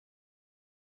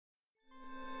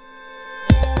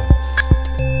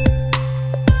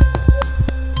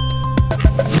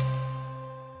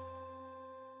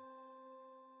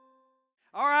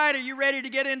ready to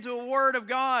get into a Word of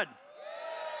God?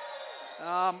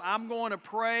 I'm going to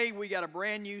pray. We got a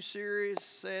brand new series,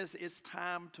 says it's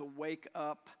time to wake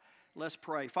up. Let's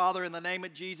pray. Father, in the name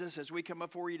of Jesus, as we come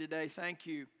before you today, thank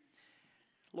you.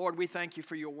 Lord, we thank you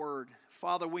for your word.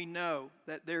 Father, we know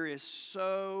that there is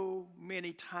so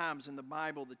many times in the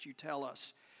Bible that you tell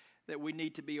us that we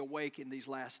need to be awake in these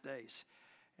last days.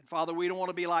 And Father, we don't want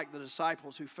to be like the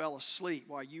disciples who fell asleep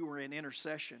while you were in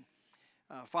intercession.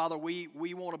 Father, we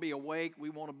want to be awake. We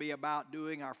want to be about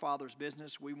doing our Father's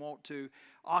business. We want to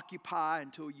occupy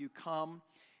until you come.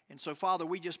 And so, Father,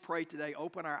 we just pray today,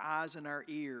 open our eyes and our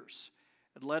ears.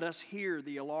 And let us hear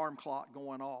the alarm clock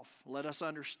going off. Let us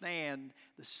understand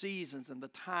the seasons and the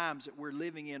times that we're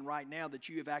living in right now that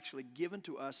you have actually given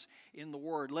to us in the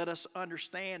Word. Let us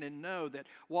understand and know that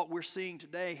what we're seeing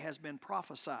today has been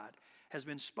prophesied, has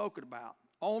been spoken about,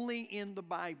 only in the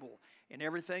Bible. And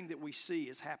everything that we see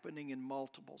is happening in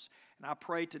multiples. And I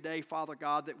pray today, Father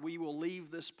God, that we will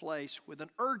leave this place with an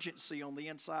urgency on the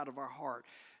inside of our heart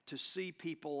to see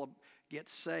people get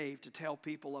saved, to tell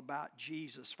people about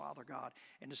Jesus, Father God,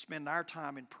 and to spend our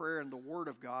time in prayer and the Word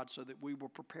of God so that we will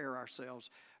prepare ourselves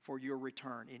for your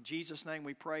return. In Jesus' name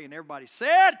we pray, and everybody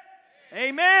said,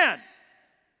 Amen.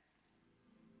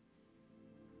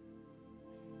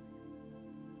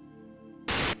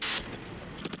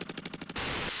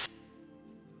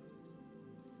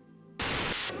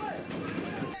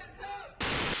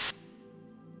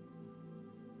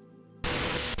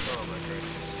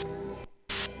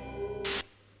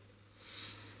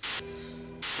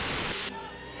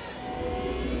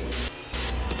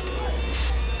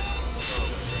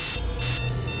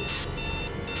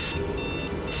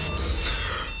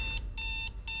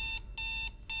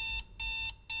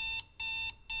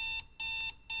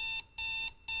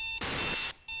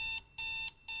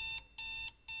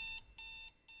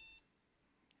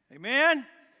 Amen?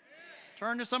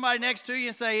 Turn to somebody next to you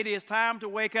and say, it is time to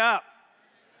wake up.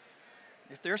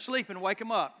 If they're sleeping, wake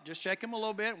them up. Just shake them a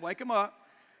little bit and wake them up.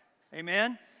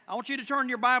 Amen? I want you to turn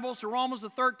your Bibles to Romans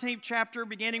the 13th chapter,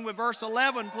 beginning with verse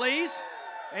 11, please.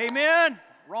 Amen?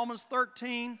 Romans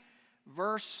 13,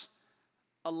 verse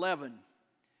 11.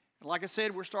 And like I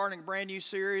said, we're starting a brand new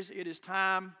series. It is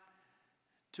time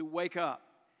to wake up.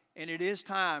 And it is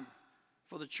time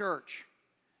for the church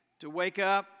to wake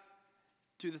up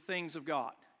to the things of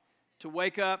God, to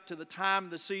wake up to the time,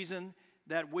 the season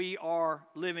that we are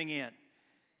living in.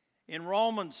 In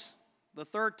Romans, the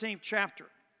 13th chapter,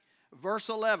 verse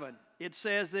 11, it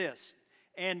says this,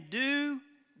 and do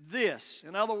this.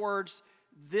 In other words,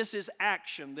 this is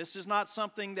action. This is not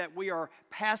something that we are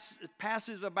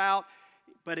passive about,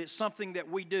 but it's something that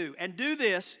we do. And do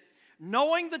this,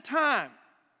 knowing the time.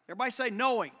 Everybody say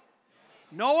knowing.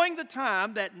 Knowing the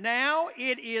time that now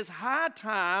it is high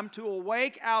time to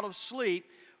awake out of sleep,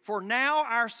 for now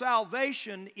our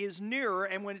salvation is nearer.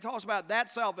 And when it talks about that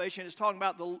salvation, it's talking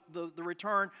about the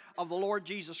return of the Lord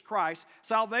Jesus Christ.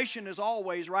 Salvation is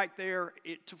always right there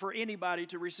for anybody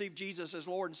to receive Jesus as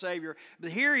Lord and Savior.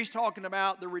 But here he's talking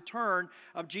about the return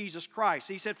of Jesus Christ.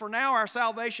 He said, for now our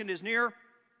salvation is nearer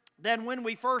than when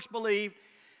we first believed.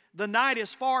 The night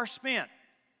is far spent.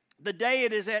 The day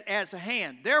it is at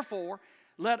hand. Therefore,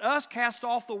 let us cast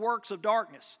off the works of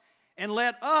darkness, and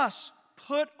let us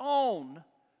put on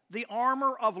the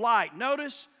armor of light.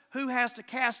 Notice who has to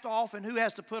cast off and who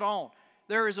has to put on.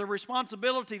 There is a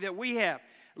responsibility that we have.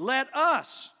 Let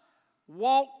us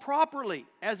walk properly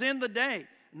as in the day,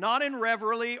 not in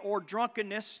revelry or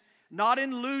drunkenness, not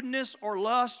in lewdness or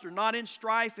lust, or not in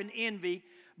strife and envy,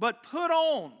 but put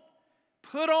on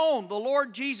the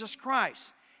Lord Jesus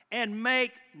Christ, and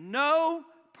make no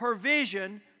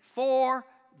provision for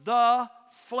the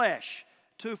flesh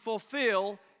to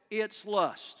fulfill its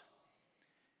lust.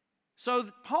 So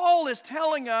Paul is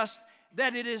telling us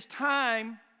that it is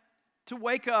time to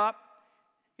wake up.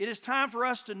 It is time for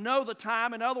us to know the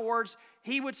time. In other words,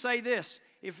 he would say this.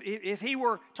 If he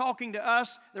were talking to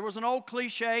us, there was an old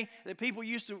cliche that people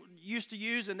used to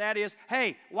use, and that is,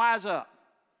 hey, wise up.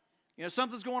 You know,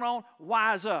 something's going on,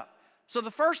 wise up. So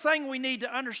the first thing we need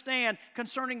to understand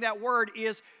concerning that word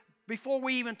is, before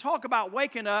we even talk about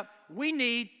waking up, we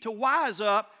need to wise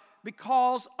up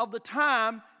because of the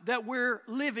time that we're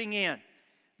living in.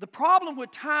 The problem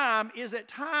with time is that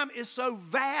time is so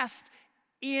vast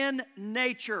in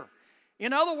nature.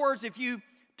 In other words, if you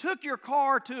took your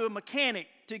car to a mechanic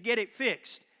to get it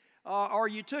fixed, or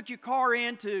you took your car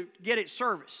in to get it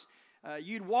serviced,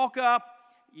 you'd walk up,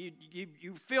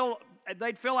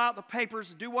 they'd fill out the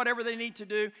papers, do whatever they need to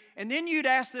do, and then you'd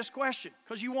ask this question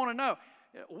because you want to know,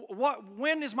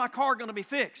 when is my car going to be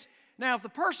fixed? Now, if the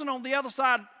person on the other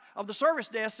side of the service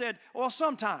desk said, well,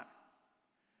 sometime,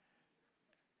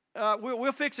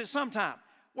 We'll fix it sometime.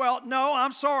 Well, no,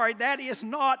 I'm sorry. That is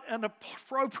not an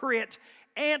appropriate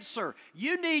answer.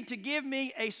 You need to give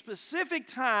me a specific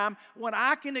time when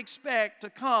I can expect to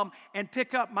come and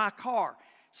pick up my car.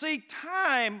 See,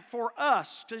 time for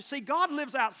us, God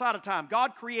lives outside of time.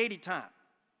 God created time.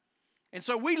 And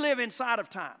so we live inside of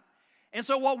time. And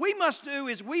so what we must do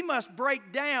is we must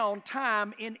break down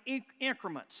time in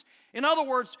increments. In other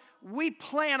words, we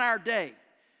plan our day.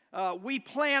 We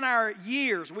plan our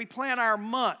years. We plan our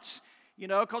months.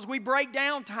 Because we break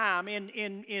down time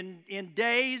in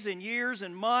days and years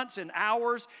and months and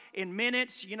hours and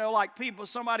minutes. Like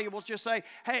somebody will just say,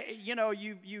 hey,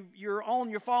 you're on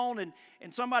your phone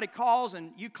and somebody calls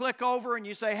and you click over and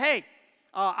you say, hey,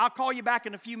 I'll call you back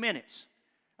in a few minutes.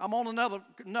 I'm on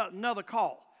another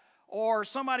call. Or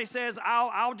somebody says,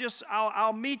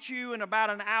 I'll meet you in about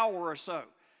an hour or so.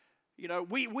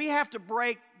 We have to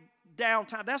break down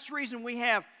time. That's the reason we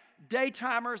have day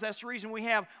timers. That's the reason we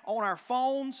have on our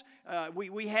phones.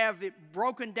 We have it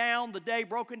broken down, the day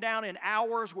broken down in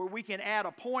hours where we can add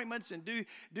appointments and do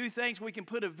things. We can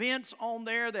put events on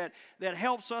there that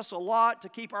helps us a lot to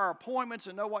keep our appointments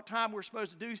and know what time we're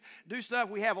supposed to do stuff.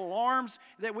 We have alarms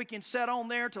that we can set on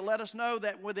there to let us know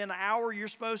that within an hour you're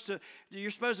supposed to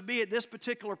be at this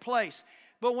particular place.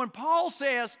 But when Paul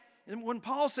says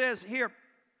here,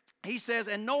 he says,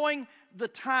 and knowing the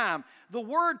time, the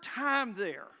word time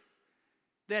there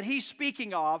that he's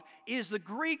speaking of is the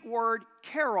Greek word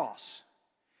kairos,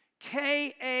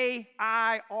 Kairos.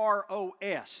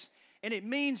 And it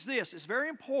means this, it's very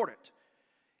important.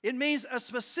 It means a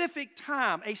specific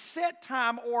time, a set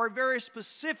time or a very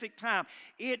specific time.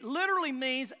 It literally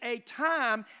means a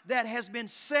time that has been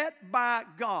set by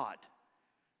God.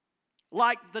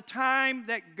 Like the time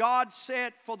that God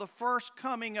set for the first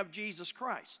coming of Jesus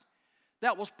Christ.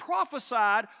 That was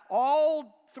prophesied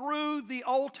all through the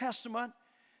Old Testament.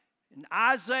 And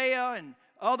Isaiah and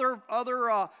other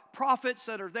prophets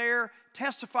that are there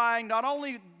testifying not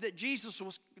only that Jesus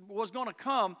was going to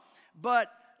come,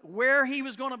 but where he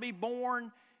was going to be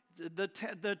born,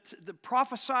 the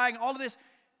prophesying, all of this,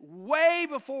 way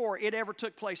before it ever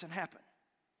took place and happened.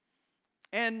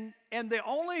 And the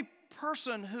only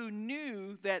person who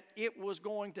knew that it was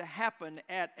going to happen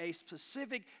at a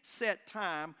specific set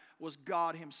time was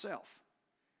God himself.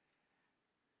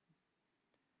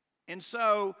 And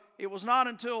so it was not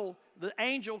until the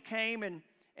angel came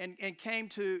and came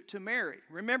to Mary.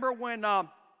 Remember when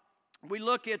we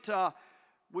look at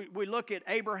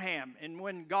Abraham, and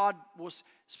when God was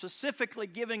specifically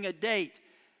giving a date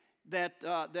that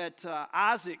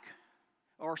Isaac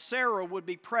or Sarah would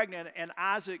be pregnant and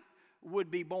Isaac would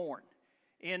be born.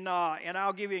 And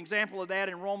I'll give you an example of that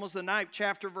in Romans the 9th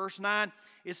chapter, verse 9.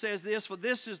 It says this, for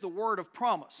this is the word of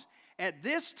promise. At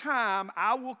this time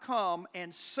I will come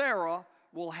and Sarah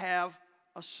will have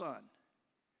a son.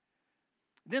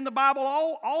 Then the Bible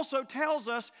also tells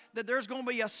us that there's going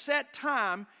to be a set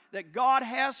time that God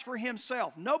has for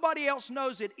himself. Nobody else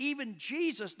knows it. Even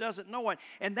Jesus doesn't know it.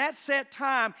 And that set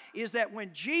time is that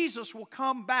when Jesus will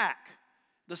come back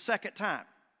the second time.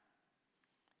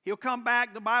 He'll come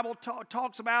back. The Bible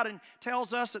talks about and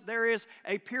tells us that there is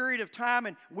a period of time,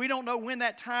 and we don't know when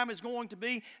that time is going to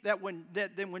be, that when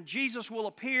Jesus will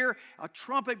appear, a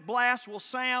trumpet blast will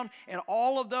sound, and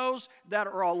all of those that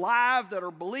are alive, that are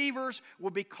believers,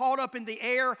 will be caught up in the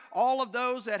air. All of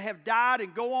those that have died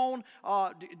and go on,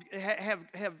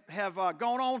 have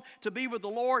gone on to be with the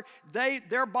Lord,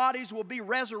 their bodies will be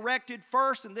resurrected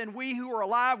first, and then we who are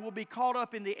alive will be caught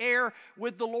up in the air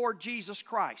with the Lord Jesus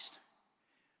Christ.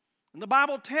 And the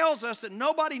Bible tells us that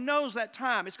nobody knows that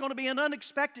time. It's going to be an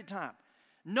unexpected time.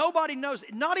 Nobody knows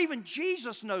it. Not even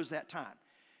Jesus knows that time.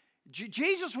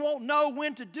 Jesus won't know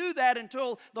when to do that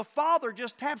until the Father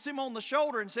just taps him on the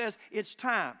shoulder and says, it's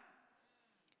time.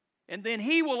 And then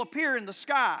he will appear in the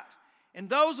sky. And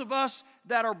those of us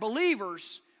that are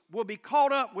believers will be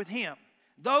caught up with him.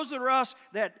 Those of us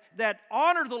that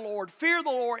honor the Lord, fear the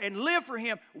Lord, and live for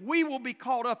him, we will be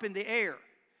caught up in the air.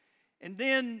 And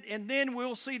then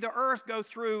we'll see the earth go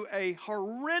through a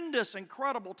horrendous,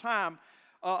 incredible time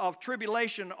of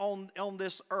tribulation on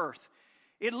this earth.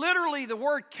 It literally, the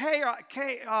word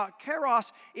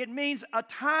kairos, it means a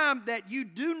time that you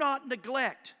do not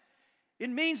neglect. It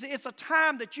means it's a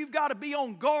time that you've got to be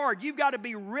on guard. You've got to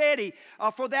be ready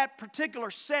for that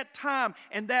particular set time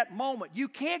and that moment. You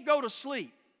can't go to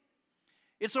sleep.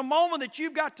 It's a moment that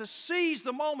you've got to seize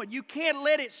the moment. You can't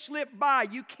let it slip by.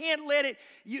 You can't let it,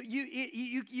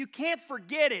 you can't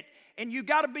forget it. And you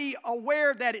got to be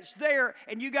aware that it's there,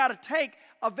 and you got to take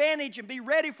advantage and be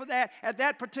ready for that at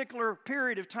that particular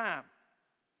period of time.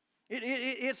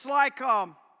 It's like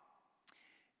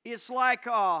It's like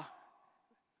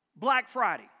Black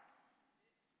Friday.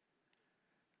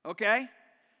 Okay?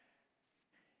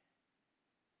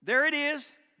 There it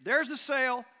is. There's the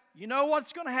sale. You know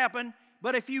what's going to happen.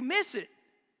 But if you miss it,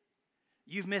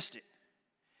 you've missed it.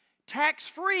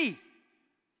 Tax-free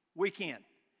weekend.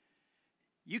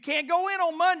 You can't go in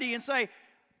on Monday and say,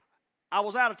 I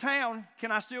was out of town.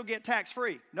 Can I still get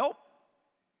tax-free? Nope.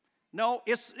 No,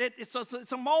 it's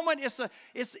a moment.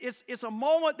 It's a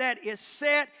moment that is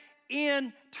set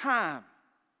in time.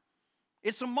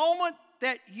 It's a moment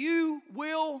that you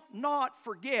will not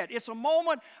forget. It's a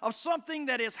moment of something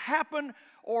that has happened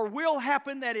or will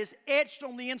happen that is etched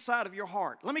on the inside of your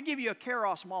heart. Let me give you a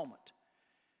kairos moment.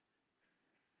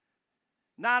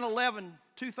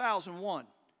 9/11/2001.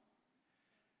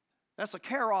 That's a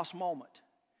kairos moment.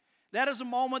 That is a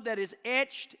moment that is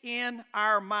etched in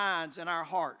our minds and our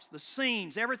hearts. The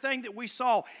scenes, everything that we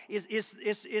saw is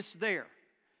there.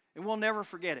 And we'll never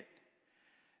forget it.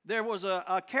 There was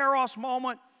a kairos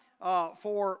moment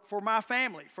for my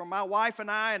family, for my wife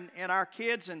and I and our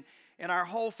kids and our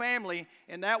whole family.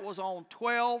 And that was on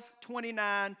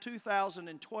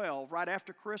 12/29/2012, right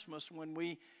after Christmas, when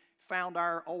we found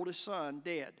our oldest son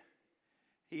dead.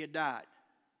 He had died.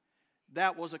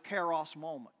 That was a kairos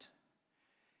moment.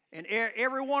 And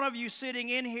every one of you sitting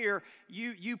in here,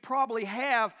 you probably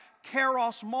have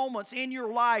kairos moments in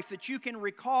your life that you can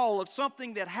recall of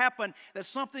something that happened, that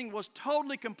something was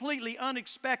totally, completely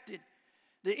unexpected,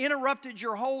 that interrupted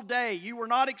your whole day. You were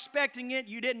not expecting it.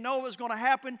 You didn't know it was going to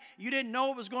happen. You didn't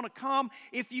know it was going to come.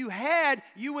 If you had,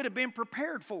 you would have been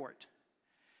prepared for it.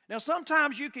 Now,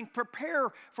 sometimes you can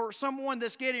prepare for someone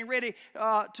that's getting ready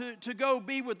to go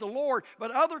be with the Lord,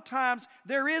 but other times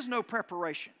there is no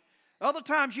preparation. Other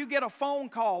times you get a phone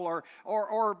call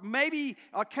or maybe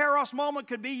a kairos moment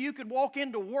could be you could walk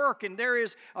into work and there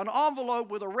is an envelope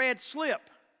with a red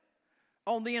slip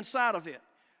on the inside of it.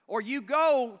 Or you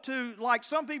go to, like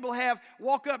some people have,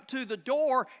 walk up to the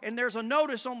door and there's a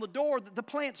notice on the door that the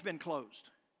plant's been closed.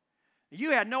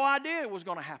 You had no idea it was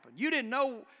going to happen. You didn't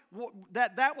know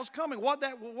that was coming, what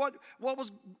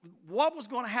was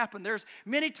going to happen. There's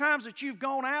many times that you've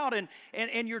gone out and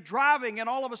you're driving and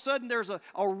all of a sudden there's a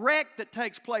wreck that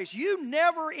takes place. You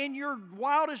never in your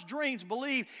wildest dreams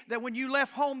believed that when you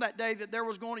left home that day that you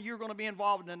were going to be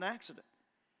involved in an accident.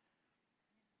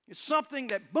 It's something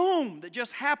that, boom, that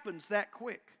just happens that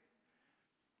quick.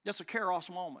 That's a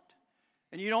kairos moment.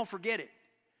 And you don't forget it.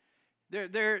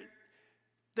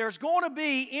 There's going to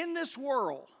be in this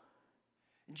world,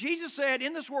 Jesus said,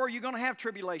 in this world you're going to have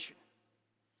tribulation.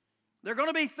 There are going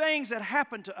to be things that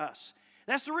happen to us.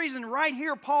 That's the reason right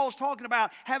here Paul's talking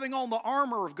about having on the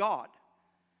armor of God,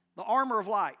 the armor of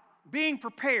light, being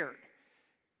prepared.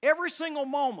 Every single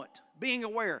moment being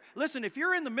aware. Listen, if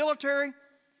you're in the military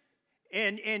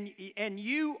and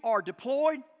you are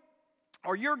deployed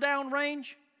or you're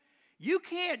downrange, you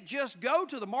can't just go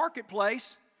to the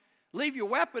marketplace, leave your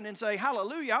weapon and say,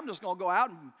 hallelujah, I'm just going to go out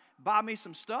and buy me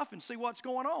some stuff and see what's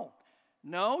going on.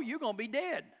 No, you're going to be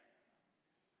dead.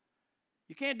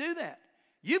 You can't do that.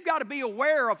 You've got to be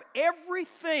aware of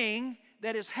everything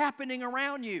that is happening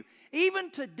around you.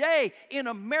 Even today in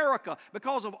America,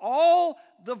 because of all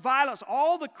the violence,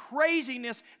 all the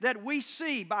craziness that we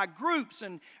see by groups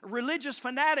and religious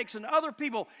fanatics and other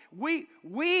people, we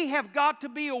have got to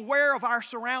be aware of our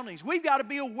surroundings. We've got to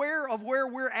be aware of where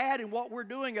we're at and what we're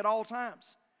doing at all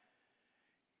times.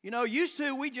 You know, used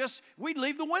to we'd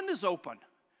leave the windows open.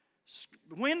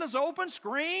 Windows open,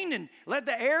 screen, and let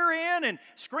the air in, and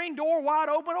screen door wide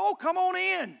open. Oh, come on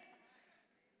in.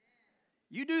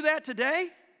 You do that today?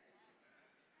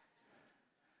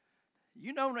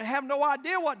 You have no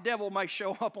idea what devil may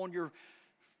show up on your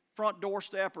front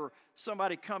doorstep or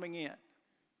somebody coming in.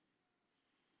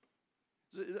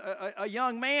 A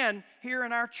young man here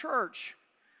in our church,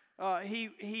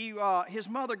 his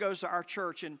mother goes to our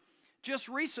church, and just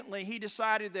recently he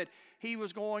decided that he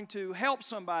was going to help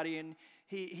somebody, and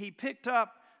he picked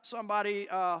up somebody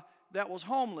that was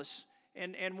homeless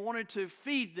and wanted to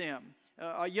feed them,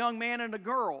 a young man and a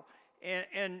girl.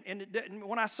 And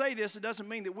when I say this, it doesn't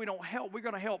mean that we don't help. We're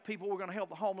going to help people. We're going to help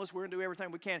the homeless. We're going to do everything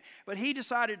we can. But he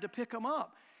decided to pick them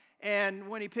up. And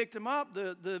when he picked them up,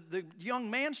 the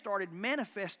young man started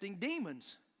manifesting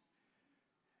demons.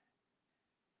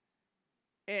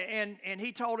 And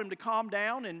he told him to calm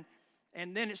down,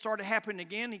 and then it started happening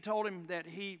again. He told him that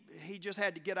he just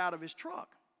had to get out of his truck.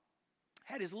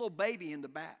 Had his little baby in the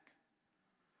back.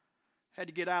 Had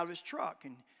to get out of his truck,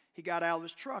 and he got out of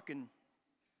his truck, and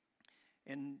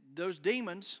those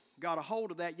demons got a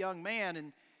hold of that young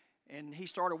man, and he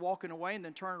started walking away and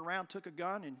then turned around, took a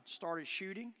gun, and started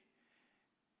shooting.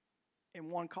 and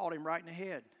one caught him right in the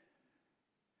head.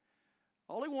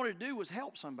 All he wanted to do was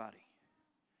help somebody.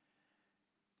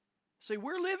 See,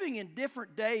 we're living in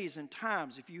different days and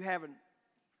times if you're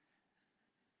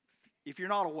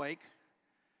not awake.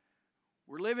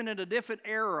 We're living in a different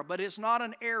era, but it's not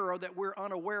an era that we're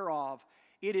unaware of.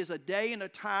 It is a day and a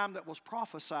time that was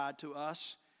prophesied to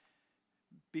us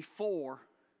before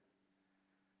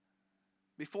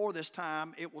this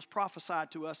time. It was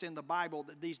prophesied to us in the Bible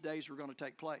that these days were going to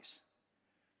take place.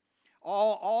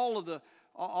 So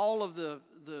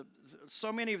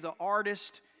many of the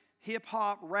artists, hip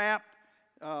hop, rap,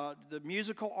 the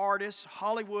musical artists,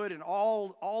 Hollywood, and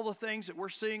all the things that we're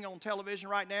seeing on television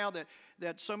right now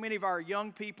that so many of our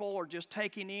young people are just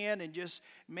taking in and just,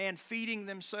 feeding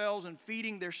themselves and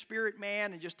feeding their spirit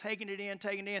man and just taking it in.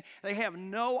 They have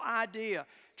no idea,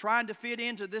 trying to fit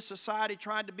into this society,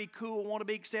 trying to be cool, want to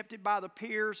be accepted by the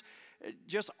peers,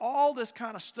 just all this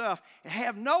kind of stuff, and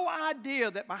have no idea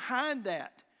that behind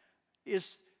that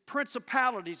is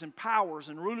principalities and powers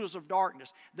and rulers of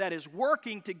darkness that is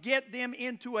working to get them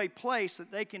into a place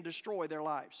that they can destroy their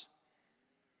lives.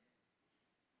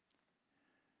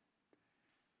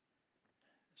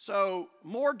 So,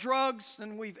 more drugs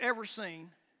than we've ever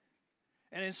seen,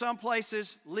 and in some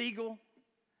places legal,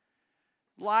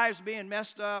 lives being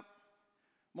messed up,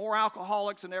 more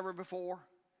alcoholics than ever before.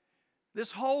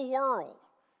 This whole world,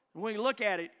 when you look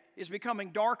at it, is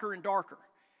becoming darker and darker.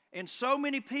 And so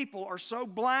many people are so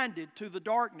blinded to the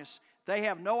darkness, they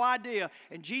have no idea.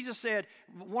 And Jesus said,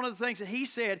 one of the things that He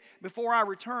said before I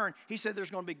return, He said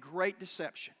there's going to be great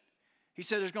deception. He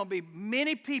said there's going to be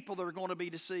many people that are going to be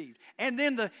deceived. And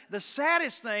then the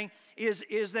saddest thing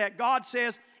is that God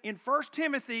says in 1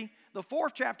 Timothy, the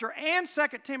 4th chapter, and 2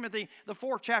 Timothy, the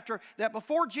 4th chapter, that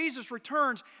before Jesus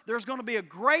returns, there's going to be a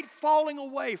great falling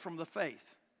away from the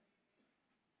faith.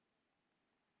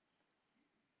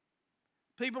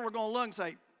 People are going to look and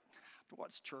say,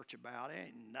 what's church about? It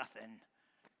ain't nothing.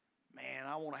 Man,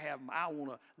 I want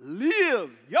to live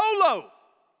YOLO.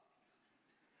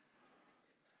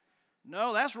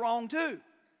 No, that's wrong too.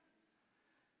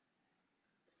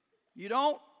 You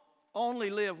don't only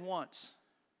live once.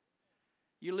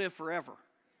 You live forever.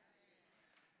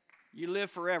 You live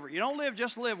forever. You don't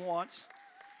just live once.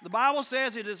 The Bible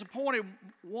says it is appointed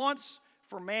once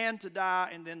for man to die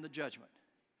and then the judgment.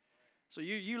 So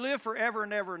you live forever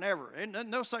and ever and ever. And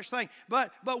no such thing.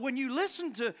 But when you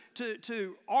listen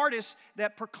to artists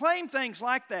that proclaim things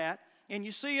like that, and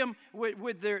you see them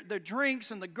with their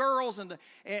drinks and the girls and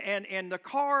the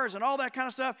cars and all that kind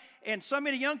of stuff, and so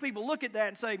many young people look at that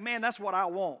and say, man, that's what I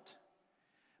want.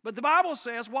 But the Bible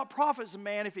says, what profits a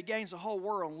man if he gains the whole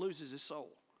world and loses his soul?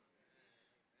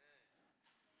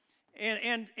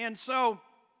 And so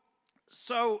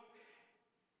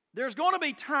there's going to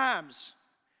be times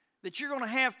that you're going to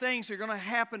have things that are going to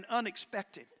happen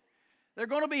unexpected. There are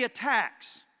going to be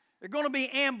attacks. There are going to be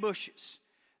ambushes.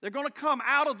 They're going to come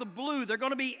out of the blue. They're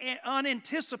going to be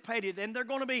unanticipated, and they're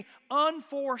going to be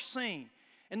unforeseen.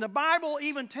 And the Bible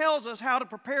even tells us how to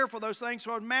prepare for those things.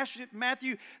 So in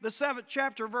Matthew, the 7th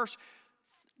chapter, verse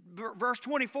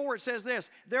 24, it says this,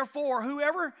 therefore,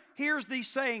 whoever hears these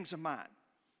sayings of mine.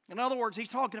 In other words, he's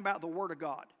talking about the Word of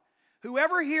God.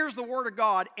 Whoever hears the Word of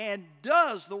God and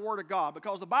does the Word of God,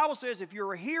 because the Bible says if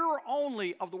you're a hearer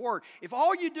only of the Word, if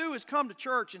all you do is come to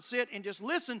church and sit and just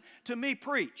listen to me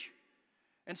preach,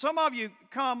 and some of you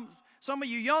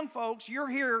young folks, you're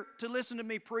here to listen to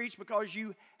me preach because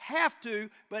you have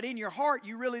to, but in your heart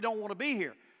you really don't want to be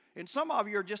here. And some of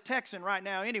you are just texting right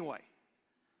now anyway.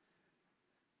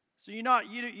 So you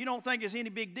don't think it's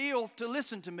any big deal to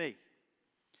listen to me.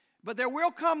 But there will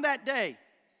come that day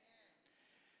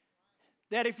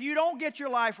that if you don't get your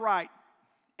life right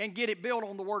and get it built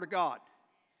on the Word of God,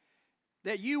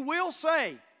 that you will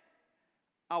say,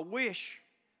 I wish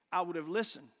I would have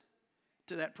listened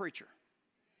to that preacher.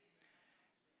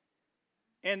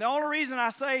 And the only reason I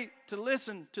say to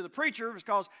listen to the preacher is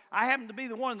because I happen to be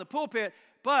the one in the pulpit,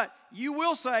 but you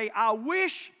will say, I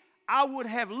wish I would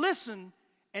have listened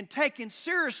and taken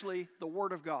seriously the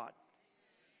Word of God.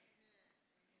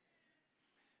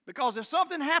 Because if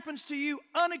something happens to you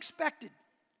unexpected,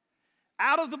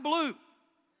 out of the blue,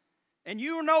 and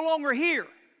you are no longer here,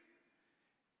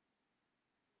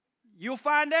 you'll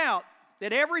find out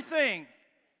that everything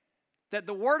that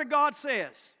the Word of God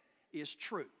says is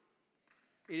true.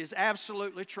 It is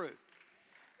absolutely true.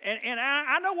 And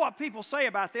I know what people say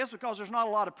about this because there's not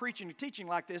a lot of preaching and teaching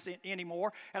like this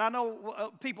anymore. And I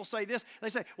know people say this. They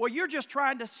say, well, you're just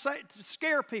trying to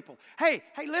scare people. Hey,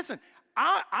 listen,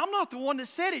 I'm not the one that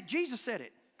said it. Jesus said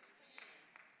it.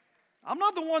 I'm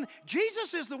not the one.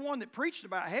 Jesus is the one that preached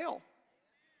about hell.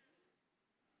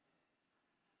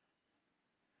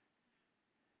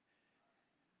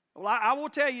 Well, I will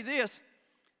tell you this.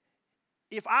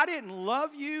 If I didn't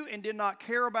love you and did not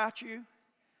care about you,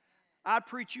 I'd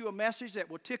preach you a message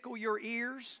that would tickle your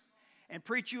ears and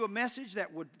preach you a message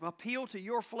that would appeal to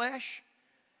your flesh,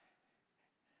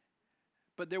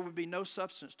 but there would be no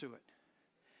substance to it.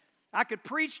 I could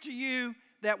preach to you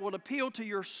that would appeal to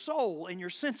your soul and your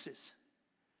senses,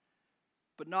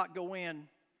 but not go in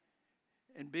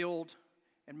and build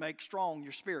and make strong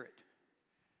your spirit.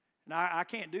 And I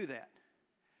can't do that.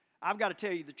 I've got to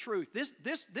tell you the truth.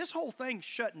 This whole thing's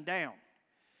shutting down.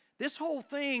 This whole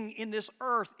thing in this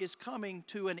earth is coming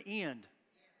to an end.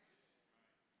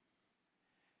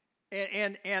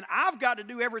 And I've got to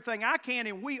do everything I can,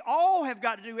 and we all have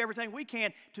got to do everything we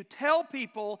can to tell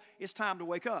people it's time to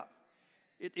wake up.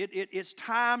 It's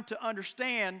time to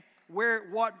understand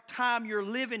what time you're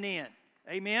living in.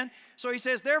 Amen? So he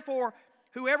says, therefore,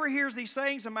 whoever hears these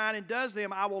sayings of mine and does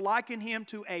them, I will liken him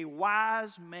to a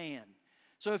wise man.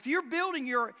 So if you're building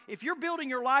your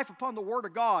life upon the Word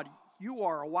of God, you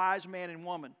are a wise man and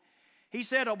woman. He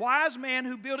said, a wise man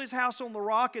who built his house on the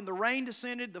rock, and the rain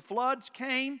descended, the floods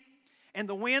came, and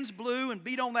the winds blew and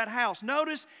beat on that house.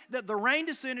 Notice that the rain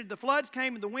descended, the floods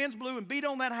came, and the winds blew and beat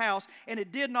on that house, and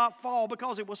it did not fall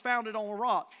because it was founded on a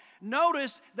rock.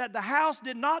 Notice that the house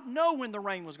did not know when the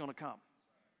rain was going to come.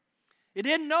 It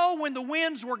didn't know when the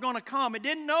winds were going to come. It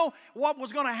didn't know what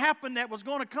was going to happen that was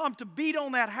going to come to beat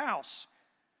on that house.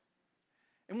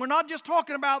 And we're not just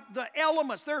talking about the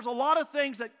elements. There's a lot of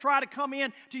things that try to come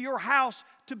in to your house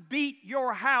to beat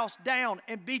your house down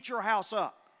and beat your house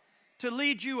up, to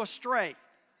lead you astray.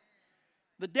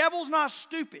 The devil's not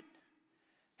stupid.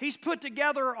 He's put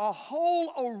together a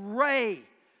whole array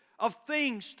of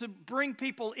things to bring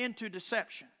people into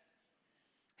deception.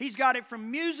 He's got it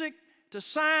from music to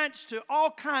science to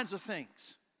all kinds of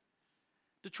things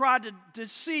to try to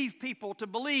deceive people to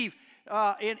believe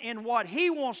in what he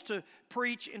wants to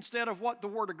preach instead of what the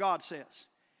Word of God says.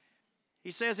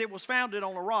 He says it was founded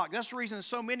on a rock. That's the reason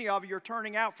so many of you are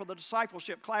turning out for the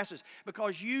discipleship classes,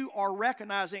 because you are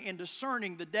recognizing and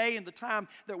discerning the day and the time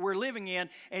that we're living in,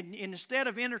 and instead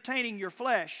of entertaining your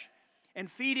flesh and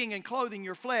feeding and clothing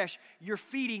your flesh, you're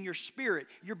feeding your spirit.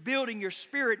 You're building your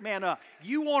spirit man up.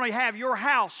 You want to have your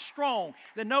house strong,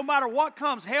 that no matter what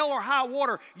comes, hell or high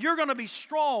water, you're going to be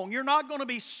strong. You're not going to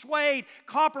be swayed,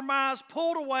 compromised,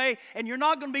 pulled away, and you're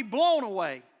not going to be blown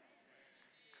away.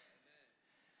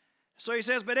 So he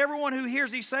says, but everyone who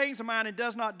hears these sayings of mine and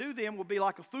does not do them will be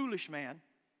like a foolish man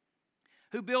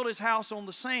who built his house on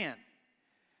the sand.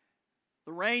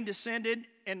 The rain descended,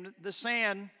 and the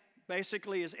sand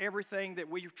basically is everything that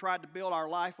we've tried to build our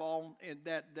life on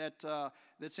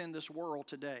that's in this world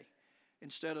today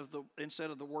instead of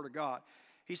the Word of God.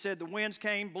 He said the winds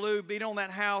came, blew, beat on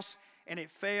that house, and it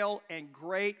fell, and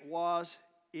great was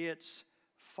its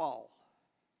fall.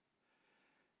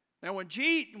 Now,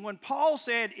 when Paul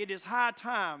said it is high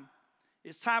time,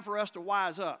 it's time for us to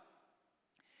wise up.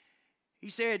 He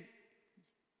said,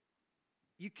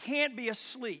 you can't be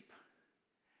asleep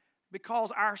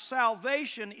because our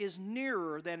salvation is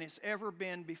nearer than it's ever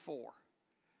been before.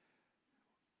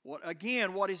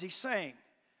 What is he saying?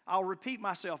 I'll repeat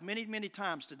myself many, many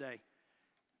times today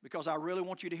because I really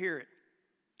want you to hear it.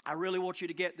 I really want you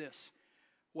to get this.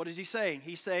 What is he saying?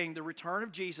 He's saying the return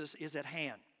of Jesus is at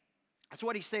hand. That's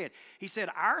what he said. He said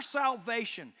our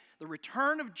salvation, the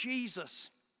return of Jesus,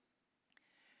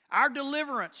 our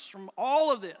deliverance from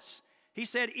all of this, he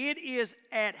said it is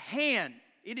at hand.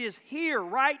 It is here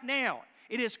right now.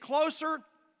 It is closer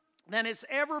than it's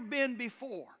ever been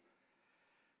before.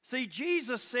 See,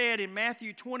 Jesus said in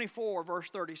Matthew 24, verse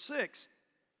 36,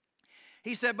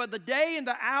 he said, but the day and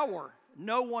the hour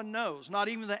no one knows, not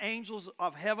even the angels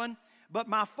of heaven, but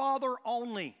my Father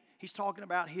only. He's talking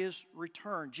about his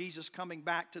return, Jesus coming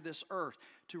back to this earth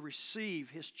to receive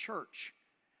his church.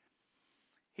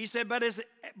 He said, but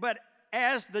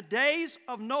as the days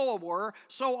of Noah were,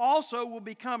 so also will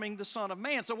be coming the Son of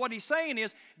Man. So what he's saying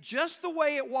is, just the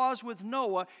way it was with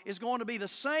Noah is going to be the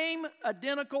same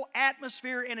identical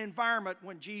atmosphere and environment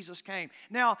when Jesus came.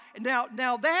 Now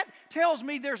that tells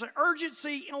me there's an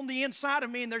urgency on the inside of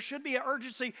me, and there should be an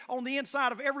urgency on the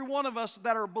inside of every one of us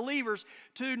that are believers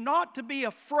to not to be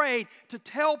afraid to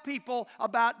tell people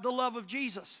about the love of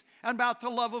Jesus and about the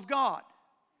love of God.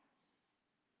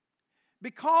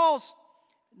 Because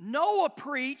Noah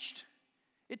preached.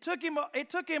 It took him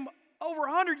over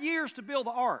 100 years to build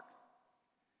the ark.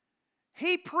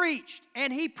 He preached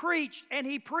and he preached and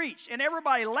he preached, and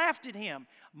everybody laughed at him,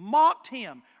 mocked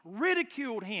him,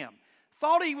 ridiculed him,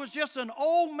 thought he was just an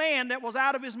old man that was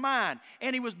out of his mind,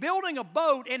 and he was building a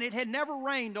boat and it had never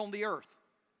rained on the earth.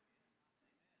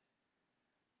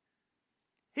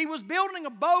 He was building a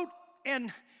boat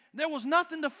and there was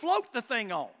nothing to float the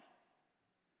thing on.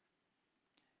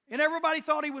 And everybody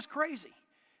thought he was crazy.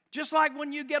 Just like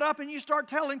when you get up and you start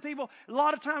telling people a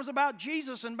lot of times about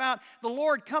Jesus and about the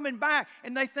Lord coming back,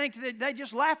 and they think that they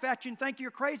just laugh at you and think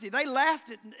you're crazy. They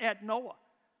laughed at Noah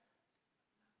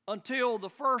until the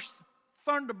first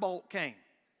thunderbolt came.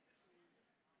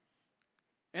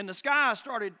 And the sky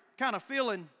started kind of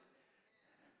filling.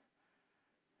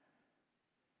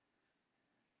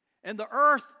 And the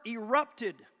earth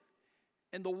erupted,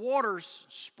 and the waters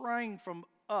sprang from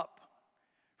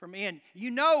in.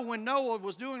 You know, when Noah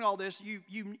was doing all this,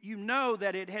 you know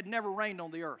that it had never rained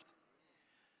on the earth.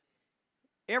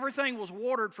 Everything was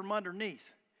watered from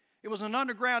underneath. It was an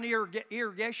underground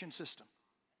irrigation system.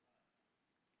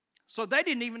 So they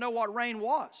didn't even know what rain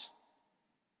was.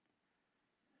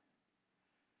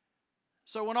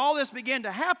 So when all this began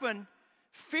to happen,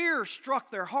 fear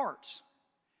struck their hearts.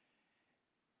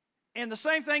 And the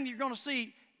same thing you're going to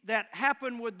see that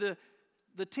happened with the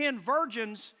 10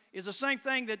 virgins is the same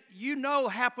thing that you know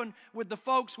happened with the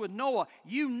folks with Noah.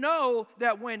 You know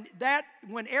that when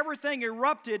everything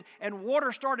erupted and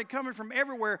water started coming from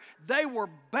everywhere, they were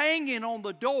banging on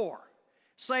the door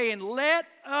saying, "Let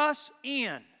us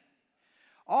in."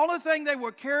 All the thing they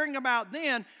were caring about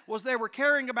then was they were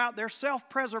caring about their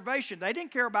self-preservation. They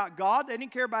didn't care about God. They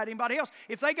didn't care about anybody else.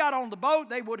 If they got on the boat,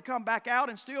 they would have come back out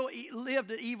and still lived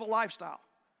an evil lifestyle.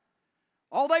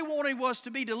 All they wanted was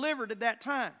to be delivered at that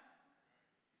time.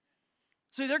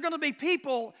 See, there are going to be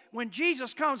people, when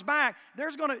Jesus comes back,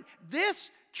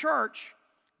 this church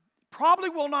probably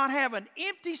will not have an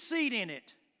empty seat in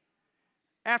it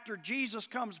after Jesus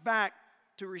comes back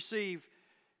to receive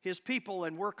his people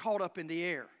and we're caught up in the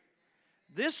air.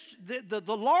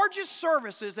 The largest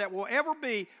services that will ever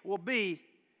be will be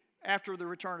after the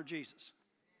return of Jesus.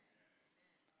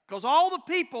 Because all the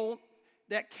people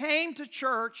that came to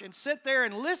church and sit there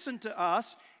and listened to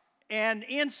us and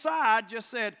inside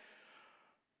just said,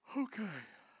 "Okay,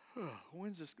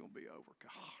 when's this going to be over?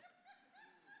 God,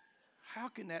 how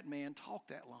can that man talk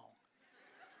that long?"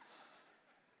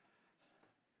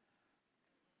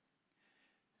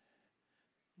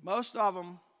 Most of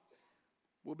them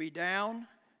will be down,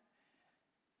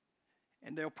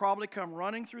 and they'll probably come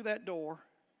running through that door.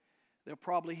 They'll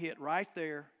probably hit right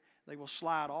there. They will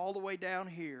slide all the way down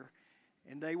here,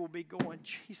 and they will be going,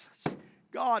 "Jesus,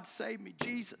 God save me,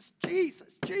 Jesus,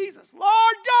 Jesus, Jesus,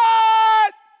 Lord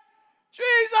God,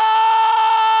 Jesus!"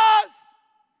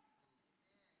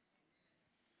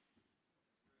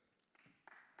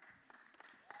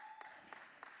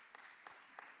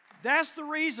 That's the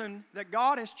reason that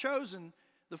God has chosen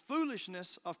the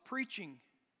foolishness of preaching.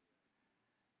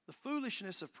 The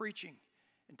foolishness of preaching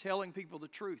and telling people the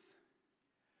truth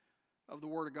of the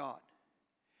Word of God.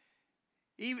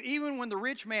 Even when the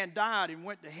rich man died and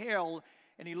went to hell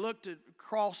and he looked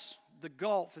across the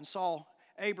gulf and saw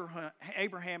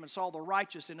Abraham and saw the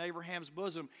righteous in Abraham's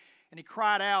bosom, and he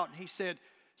cried out and he said,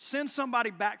 "Send somebody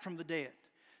back from the dead.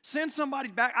 Send somebody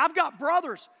back. I've got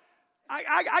brothers.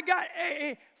 I got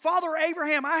Father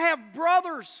Abraham, I have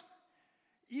brothers.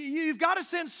 You've got to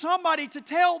send somebody to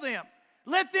tell them.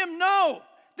 Let them know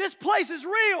this place is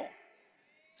real.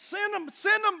 Send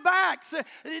them back.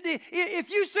 If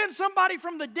you send somebody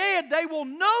from the dead, they will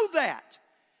know that."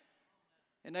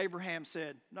 And Abraham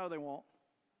said, "No, they won't.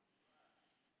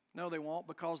 No, they won't,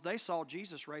 because they saw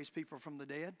Jesus raise people from the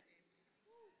dead."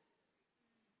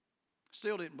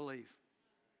 Still didn't believe.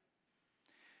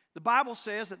 The Bible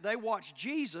says that they watched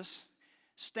Jesus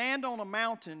stand on a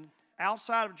mountain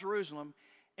outside of Jerusalem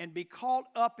and be caught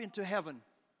up into heaven.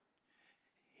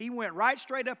 He went right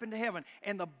straight up into heaven.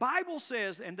 And the Bible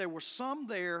says, and there were some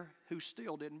there who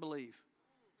still didn't believe.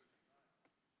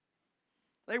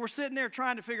 They were sitting there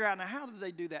trying to figure out, now how did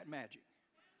they do that magic?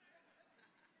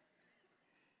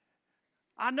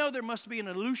 I know there must be an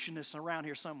illusionist around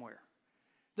here somewhere.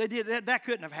 That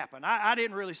couldn't have happened. I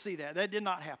didn't really see that. That did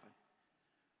not happen.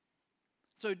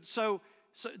 So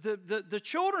the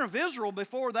children of Israel,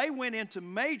 before they went into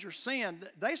major sin,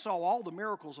 they saw all the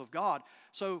miracles of God.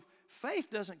 So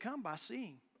faith doesn't come by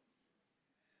seeing.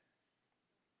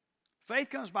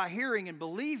 Faith comes by hearing and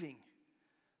believing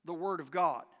the Word of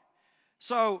God.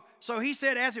 So he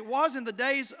said, "As it was in the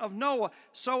days of Noah,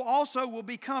 so also will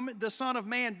become the Son of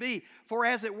Man be. For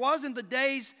as it was in the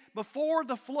days before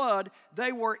the flood,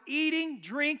 they were eating,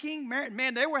 drinking, marrying."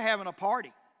 Man, they were having a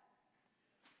party.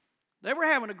 They were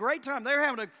having a great time. They were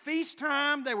having a feast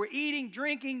time. They were eating,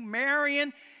 drinking,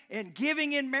 marrying, and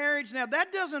giving in marriage. Now,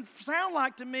 that doesn't sound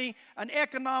like to me an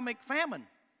economic famine.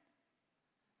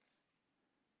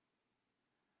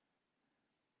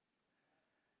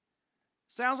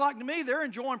 Sounds like to me they're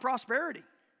enjoying prosperity.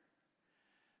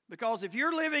 Because if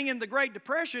you're living in the Great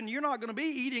Depression, you're not going to be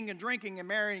eating and drinking and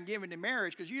marrying and giving in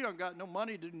marriage because you don't got no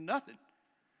money to do nothing.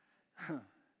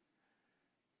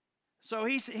 So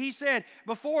he said,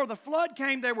 before the flood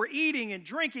came, they were eating and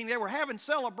drinking. They were having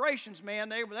celebrations, man.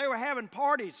 They were having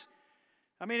parties.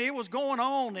 I mean, it was going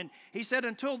on. And he said,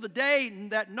 until the day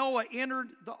that Noah entered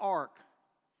the ark.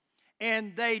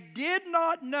 And they did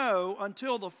not know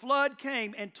until the flood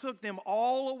came and took them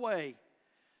all away.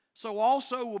 So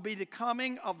also will be the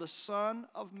coming of the Son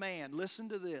of Man. Listen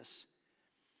to this.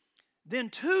 Then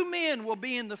 2 men will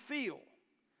be in the field.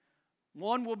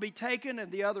 One will be taken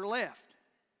and the other left.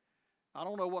 I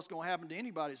don't know what's going to happen to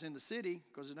anybody that's in the city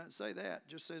because it doesn't say that.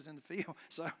 It just says in the field.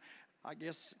 So I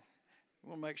guess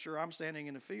we'll make sure I'm standing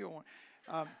in the field.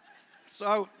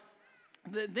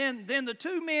 Then the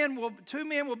 2 men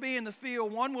will be in the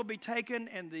field. One will be taken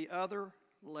and the other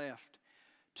left.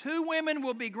 2 women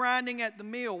will be grinding at the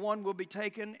mill. One will be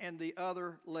taken and the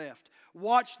other left.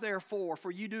 Watch therefore, for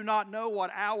you do not know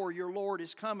what hour your Lord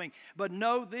is coming. But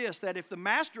know this, that if the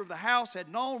master of the house had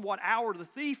known what hour the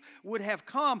thief would have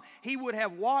come, he would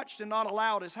have watched and not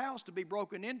allowed his house to be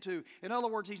broken into. In other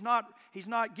words, he's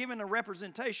not giving a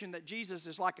representation that Jesus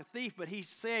is like a thief, but he's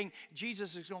saying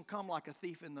Jesus is going to come like a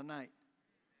thief in the night.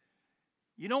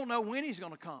 You don't know when he's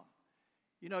going to come.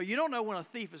 You know, you don't know when a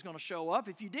thief is going to show up.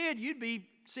 If you did, you'd be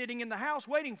sitting in the house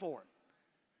waiting for it.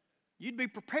 You'd be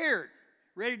prepared,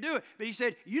 ready to do it. But he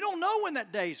said, you don't know when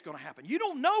that day is going to happen. You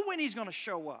don't know when he's going to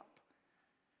show up.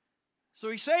 So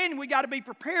he's saying we got to be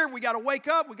prepared. We got to wake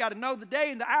up. We got to know the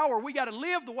day and the hour. We got to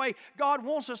live the way God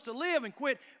wants us to live and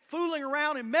quit fooling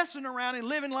around and messing around and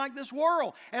living like this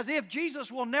world as if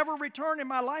Jesus will never return in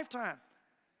my lifetime.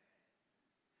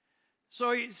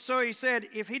 So he said,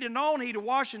 if he'd have known, he'd have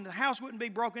washed and the house wouldn't be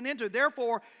broken into.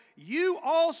 Therefore, you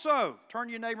also, turn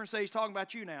to your neighbor and say, he's talking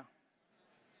about you now.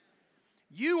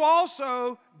 You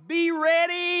also be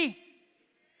ready.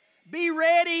 Be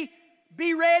ready.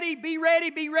 Be ready. Be ready.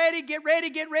 Be ready. Get ready.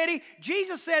 Get ready.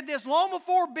 Jesus said this long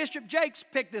before Bishop Jakes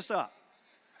picked this up.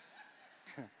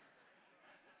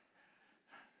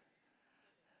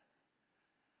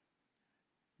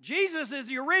 Jesus is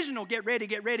the original. Get ready,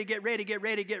 get ready, get ready, get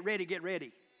ready, get ready, get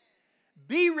ready.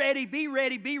 Be ready, be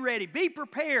ready, be ready. Be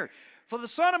prepared. For the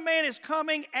Son of Man is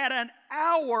coming at an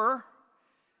hour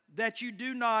that you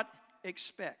do not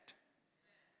expect.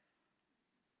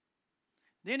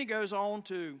 Then he goes on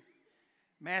to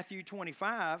Matthew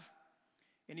 25,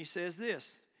 and he says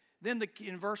this.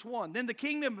 In verse 1, then the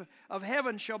kingdom of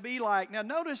heaven shall be like. Now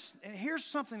notice, and here's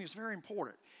something that's very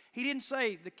important. He didn't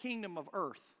say the kingdom of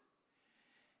earth.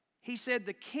 He said,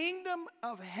 the kingdom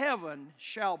of heaven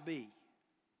shall be.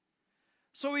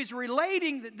 So he's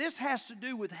relating that this has to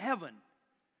do with heaven.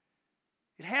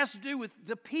 It has to do with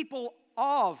the people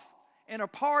of and are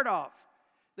part of,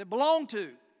 that belong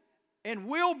to and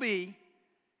will be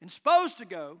and supposed to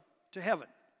go to heaven.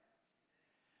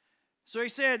 So he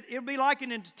said, it'll be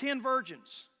likened into 10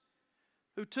 virgins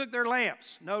who took their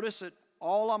lamps. Notice that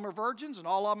all of them are virgins and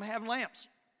all of them have lamps.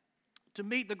 To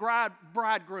meet the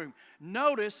bridegroom.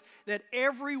 Notice that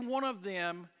every one of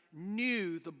them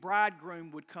knew the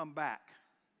bridegroom would come back.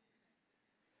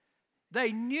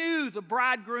 They knew the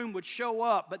bridegroom would show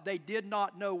up, but they did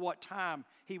not know what time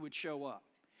he would show up.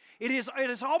 It is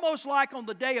almost like on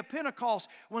the day of Pentecost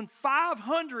when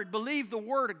 500 believed the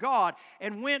word of God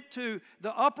and went to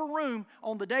the upper room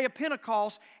on the day of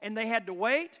Pentecost, and they had to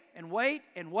wait and wait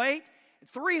and wait.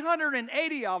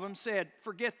 380 of them said,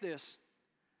 forget this.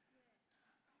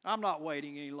 I'm not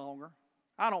waiting any longer.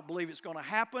 I don't believe it's going to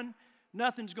happen.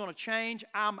 Nothing's going to change.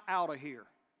 I'm out of here.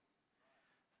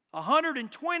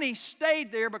 120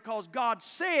 stayed there because God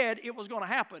said it was going to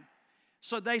happen.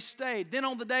 So they stayed. Then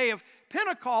on the day of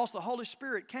Pentecost, the Holy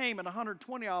Spirit came, and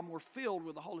 120 of them were filled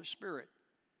with the Holy Spirit.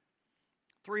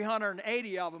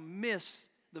 380 of them missed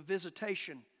the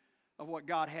visitation of what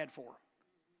God had for them.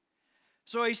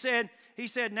 So he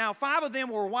said, now 5 of them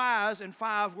were wise and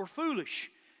 5 were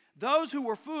foolish. Those who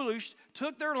were foolish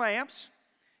took their lamps,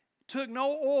 took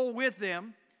no oil with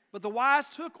them, but the wise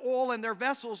took oil in their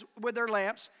vessels with their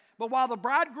lamps. But while the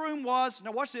bridegroom was,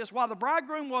 now watch this, while the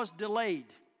bridegroom was delayed,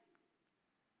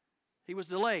 he was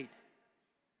delayed.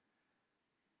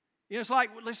 You know,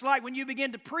 it's like when you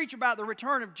begin to preach about the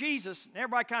return of Jesus, and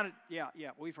everybody kind of,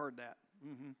 yeah, we've heard that.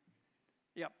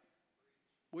 Yep,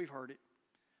 we've heard it.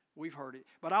 We've heard it.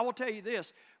 But I will tell you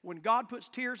this, when God puts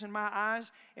tears in my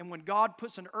eyes and when God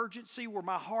puts an urgency where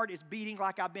my heart is beating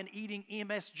like I've been eating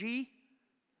MSG,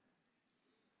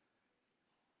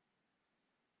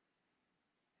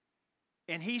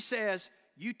 and he says,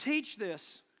 you teach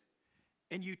this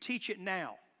and you teach it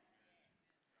now.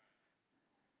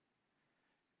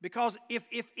 Because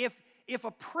if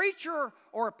a preacher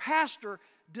or a pastor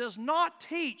does not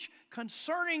teach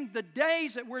concerning the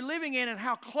days that we're living in and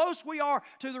how close we are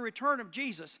to the return of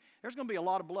Jesus, there's going to be a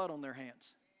lot of blood on their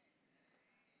hands.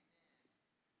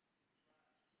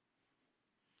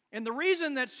 And the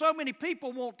reason that so many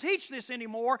people won't teach this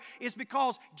anymore is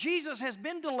because Jesus has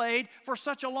been delayed for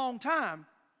such a long time.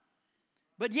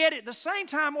 But yet at the same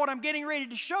time, what I'm getting ready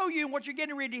to show you and what you're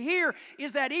getting ready to hear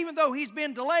is that even though he's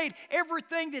been delayed,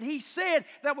 everything that he said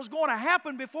that was going to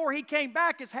happen before he came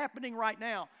back is happening right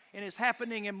now. And it's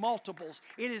happening in multiples.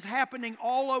 It is happening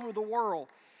all over the world.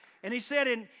 And he said,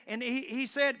 he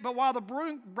said, but while the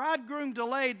bridegroom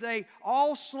delayed, they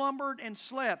all slumbered and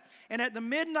slept. And at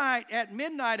midnight,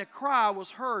 a cry was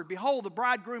heard, behold, the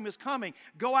bridegroom is coming.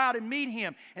 Go out and meet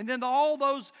him. And then all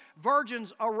those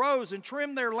virgins arose and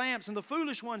trimmed their lamps. And the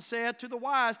foolish one said to the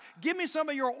wise, give me some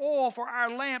of your oil, for our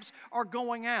lamps are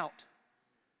going out.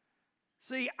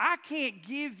 See, I can't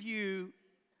give you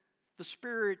the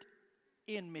Spirit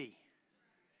in me.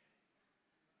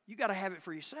 You got to have it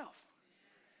for yourself.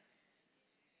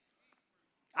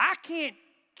 I can't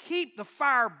keep the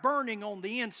fire burning on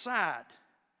the inside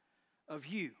of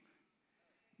you.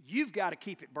 You've got to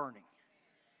keep it burning.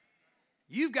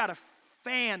 You've got to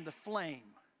fan the flame.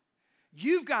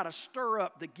 You've got to stir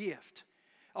up the gift.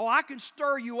 Oh, I can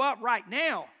stir you up right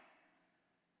now.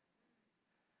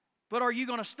 But are you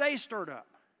going to stay stirred up?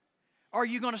 Are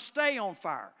you going to stay on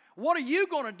fire? What are you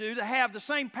going to do to have the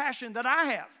same passion that I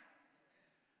have?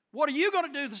 What are you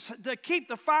going to do to keep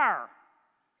the fire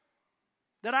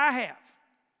that I have?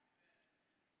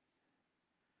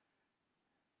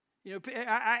 You know,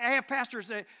 I have pastors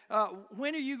say,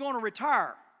 when are you going to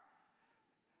retire?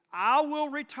 I will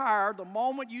retire the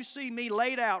moment you see me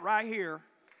laid out right here.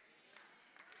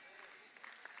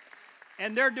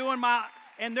 And they're doing my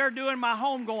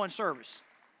homegoing service.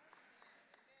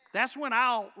 That's when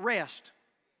I'll rest.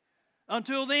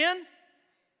 Until then,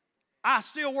 I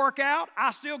still work out.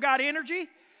 I still got energy.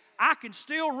 I can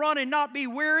still run and not be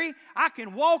weary. I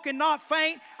can walk and not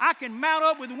faint. I can mount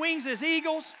up with wings as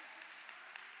eagles.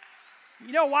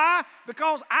 You know why?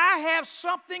 Because I have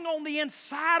something on the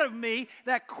inside of me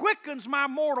that quickens my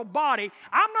mortal body.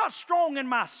 I'm not strong in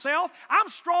myself. I'm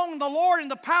strong in the Lord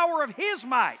and the power of His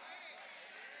might.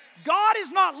 God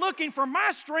is not looking for my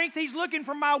strength. He's looking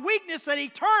for my weakness that He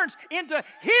turns into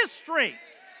His strength.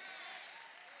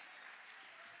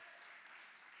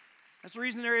 That's the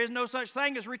reason there is no such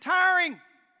thing as retiring.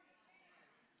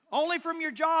 Only from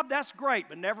your job, that's great,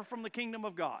 but never from the kingdom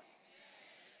of God.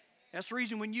 That's the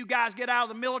reason when you guys get out of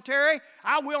the military,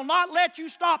 I will not let you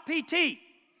stop PT.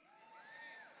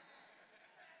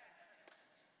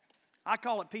 I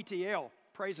call it PTL,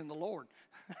 praising the Lord.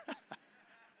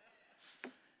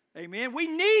 Amen. We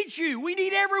need you. We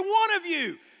need every one of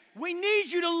you. We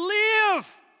need you to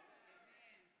live.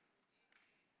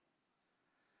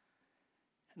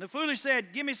 And the foolish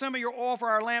said, give me some of your oil, for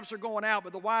our lamps are going out.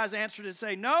 But the wise answered and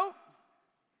said, nope,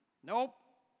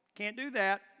 can't do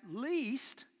that.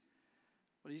 Least,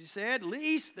 what he said,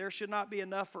 least there should not be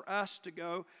enough for us to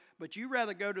go, but you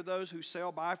rather go to those who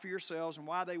sell, buy for yourselves. And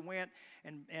while they went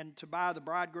and to buy, the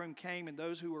bridegroom came, and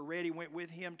those who were ready went with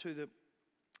him to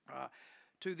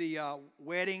the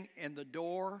wedding, and the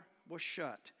door was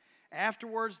shut.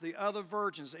 Afterwards, the other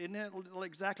virgins, isn't it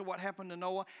exactly what happened to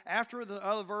Noah? After the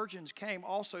other virgins came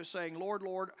also saying, Lord,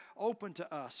 Lord, open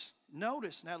to us.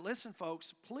 Notice, now listen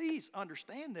folks, please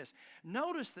understand this.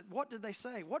 Notice that, what did they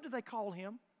say? What did they call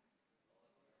him?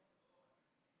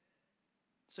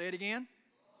 Say it again.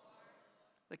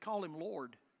 They call him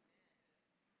Lord.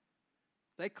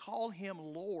 They call him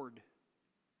Lord.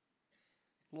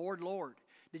 Lord, Lord.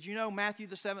 Did you know Matthew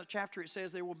the 7th chapter, it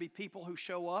says there will be people who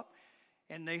show up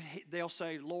and they'll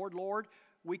say, Lord, Lord,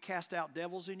 we cast out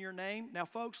devils in your name. Now,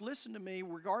 folks, listen to me,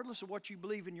 regardless of what you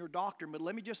believe in your doctrine, but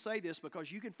let me just say this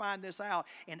because you can find this out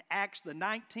in Acts the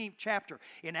 19th chapter.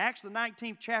 In Acts the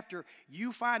 19th chapter,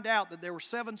 you find out that there were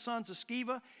 7 sons of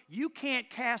Sceva. You can't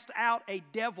cast out a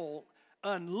devil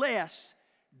unless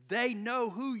they know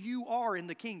who you are in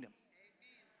the kingdom.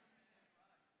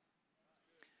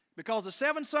 Because the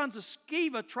 7 sons of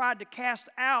Sceva tried to cast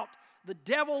out the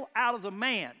devil out of the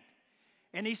man.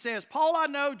 And he says, Paul I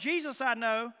know, Jesus I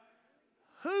know,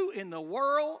 who in the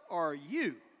world are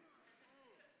you?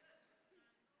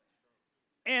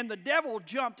 And the devil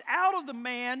jumped out of the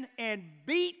man and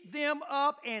beat them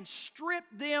up and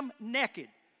stripped them naked.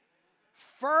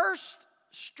 First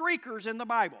streakers in the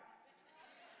Bible.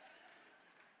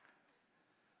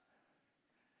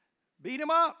 Beat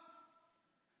him up.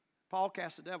 Paul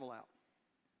cast the devil out.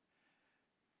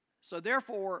 So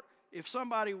therefore, if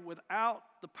somebody without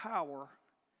the power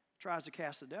tries to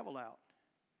cast the devil out.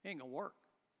 It ain't going to work.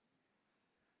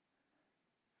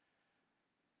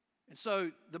 And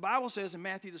so the Bible says in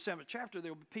Matthew the 7th chapter,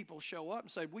 there will be people show up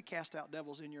and say, we cast out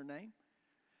devils in your name.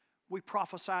 We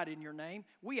prophesied in your name.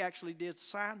 We actually did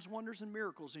signs, wonders, and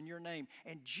miracles in your name.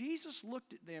 And Jesus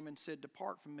looked at them and said,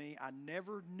 depart from me. I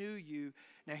never knew you.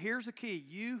 Now here's the key.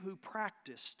 You who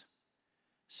practiced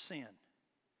sin.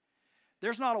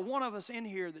 There's not a one of us in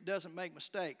here that doesn't make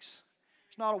mistakes.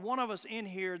 There's not a one of us in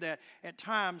here that at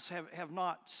times have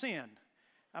not sinned.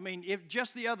 I mean, if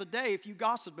just the other day, if you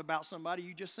gossiped about somebody,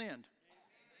 you just sinned.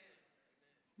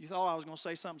 You thought I was going to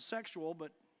say something sexual,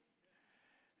 but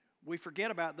we forget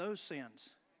about those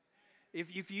sins.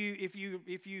 If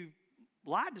you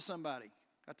lied to somebody,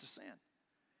 that's a sin.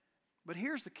 But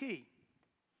here's the key.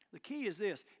 The key is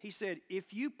this. He said,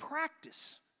 if you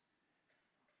practice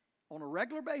on a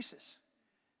regular basis,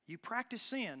 you practice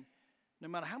sin, no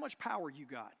matter how much power you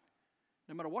got,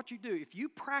 no matter what you do, if you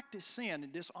practice sin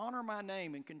and dishonor my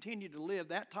name and continue to live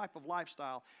that type of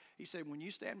lifestyle, he said, when you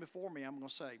stand before me, you're going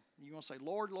to say,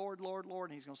 Lord, Lord, Lord,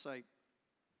 Lord, and he's going to say,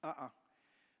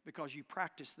 because you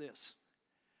practice this.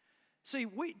 See,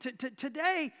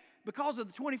 today, because of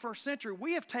the 21st century,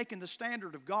 we have taken the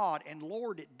standard of God and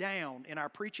lowered it down in our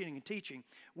preaching and teaching.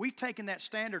 We've taken that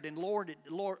standard and lowered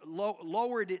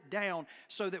it down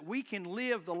so that we can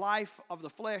live the life of the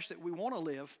flesh that we want to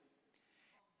live,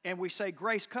 and we say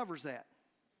grace covers that.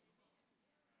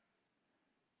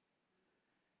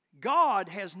 God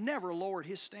has never lowered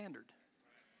His standard.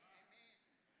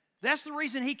 That's the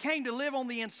reason He came to live on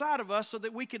the inside of us, so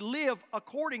that we could live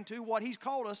according to what He's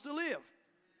called us to live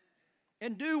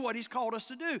and do what He's called us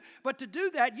to do. But to do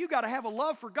that, you've got to have a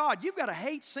love for God. You've got to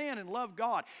hate sin and love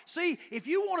God. See, if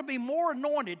you want to be more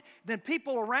anointed than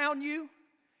people around you,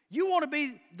 you want to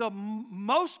be the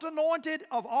most anointed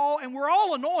of all, and we're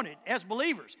all anointed as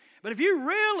believers. But if you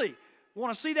really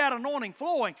want to see that anointing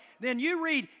flowing, then you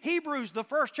read Hebrews, the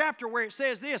 1st chapter, where it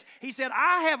says this. He said,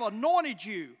 I have anointed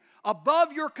you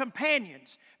above your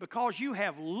companions because you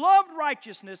have loved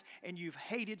righteousness and you've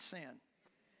hated sin.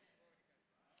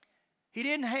 He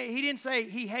didn't say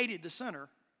He hated the sinner.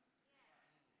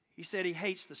 He said He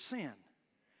hates the sin.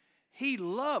 He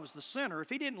loves the sinner. If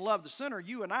He didn't love the sinner,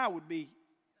 you and I would be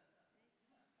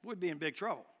in big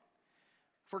trouble.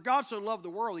 For God so loved the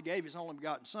world, He gave His only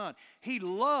begotten Son. He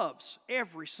loves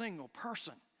every single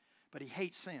person, but He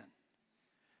hates sin.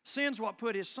 Sin's what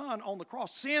put His Son on the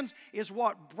cross. Sin is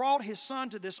what brought His Son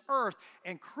to this earth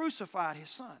and crucified His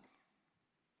Son.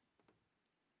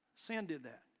 Sin did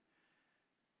that.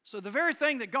 So the very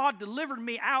thing that God delivered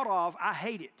me out of, I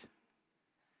hate it.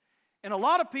 And a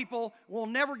lot of people will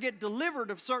never get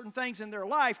delivered of certain things in their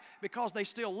life because they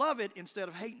still love it instead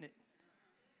of hating it.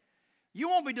 You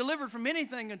won't be delivered from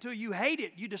anything until you hate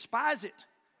it, you despise it.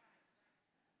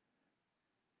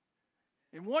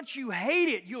 And once you hate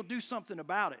it, you'll do something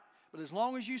about it. But as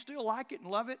long as you still like it and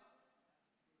love it,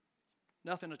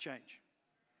 nothing will change.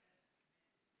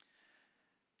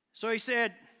 So he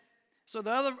said, so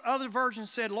the other version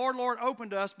said, Lord, Lord, open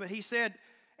to us. But he said,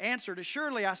 answered,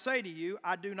 assuredly I say to you,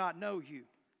 I do not know you.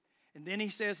 And then he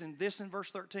says in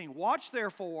verse 13, watch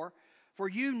therefore, for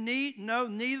you know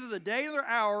neither the day nor the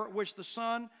hour which the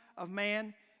Son of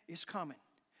Man is coming.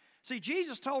 See,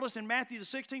 Jesus told us in Matthew the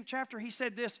 16th chapter, He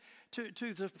said this to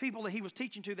the people that He was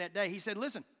teaching to that day. He said,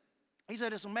 listen, He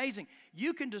said, it's amazing.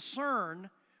 You can discern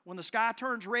when the sky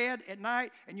turns red at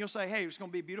night, and you'll say, hey, it's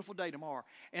going to be a beautiful day tomorrow.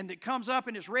 And it comes up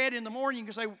and it's red in the morning, you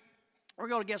can say, we're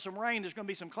going to get some rain, there's going to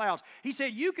be some clouds. He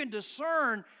said, you can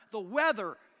discern the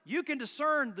weather. You can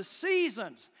discern the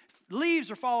seasons. Leaves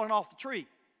are falling off the tree.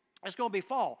 It's going to be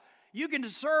fall. You can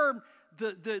discern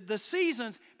the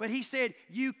seasons, but He said,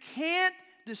 you can't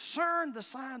discern the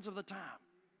signs of the time.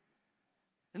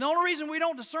 And the only reason we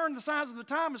don't discern the signs of the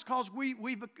time is because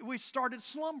we've started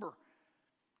slumber.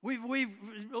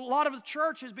 A lot of the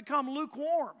church has become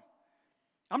lukewarm.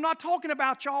 I'm not talking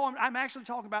about y'all. I'm actually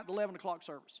talking about the 11 o'clock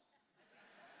service.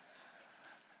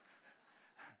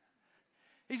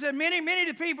 He said, many of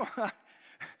the people,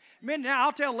 now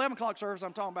I'll tell 11 o'clock service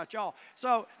I'm talking about y'all.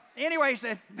 So anyway,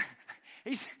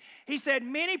 he said,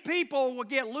 many people will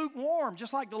get lukewarm,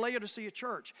 just like the Laodicea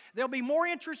church. They'll be more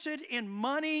interested in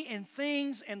money and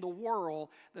things and the world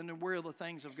than in the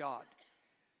things of God.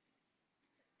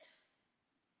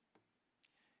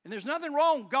 And there's nothing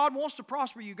wrong. God wants to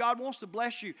prosper you. God wants to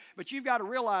bless you. But you've got to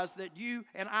realize that you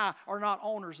and I are not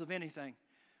owners of anything.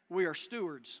 We are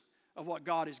stewards of what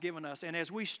God has given us. And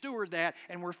as we steward that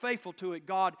and we're faithful to it,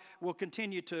 God will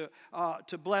continue to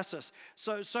bless us.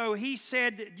 So he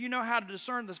said that you know how to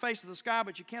discern the face of the sky,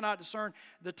 but you cannot discern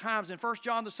the times. In 1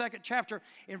 John, the 2nd chapter,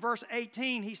 in verse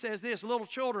 18, he says this, little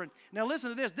children. Now listen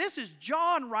to this. This is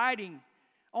John writing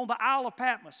on the Isle of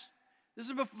Patmos. This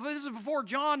is before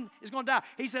John is going to die.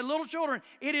 He said, little children,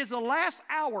 it is the last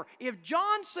hour. If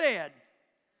John said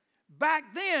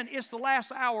back then it's the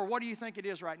last hour, what do you think it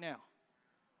is right now?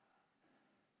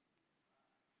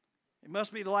 It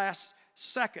must be the last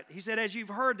second. He said, as you've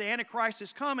heard, the Antichrist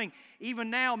is coming.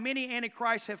 Even now, many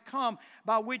Antichrists have come,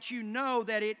 by which you know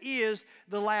that it is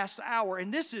the last hour.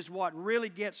 And this is what really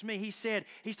gets me. He said,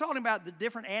 he's talking about the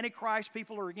different Antichrists.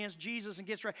 People are against Jesus and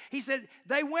against. He said,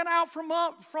 they went out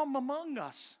from among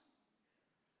us.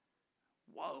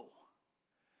 Whoa.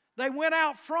 They went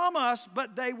out from us,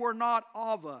 but they were not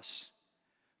of us.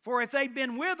 For if they'd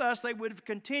been with us, they would have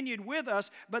continued with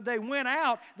us, but they went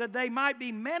out that they might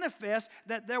be manifest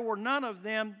that there were none of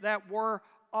them that were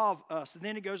of us. And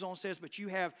then he goes on and says, but you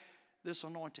have this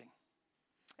anointing.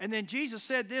 And then Jesus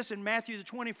said this in Matthew the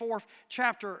 24th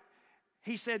chapter.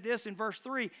 He said this in verse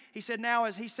 3. He said, now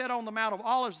as he sat on the Mount of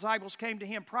Olives, disciples came to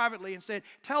him privately and said,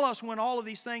 tell us when all of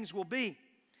these things will be,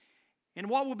 and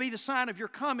what will be the sign of your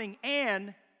coming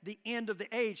and the end of the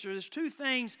age. So there's two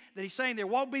things that he's saying there.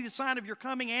 What will be the sign of your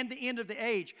coming and the end of the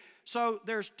age? So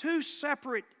there's two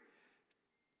separate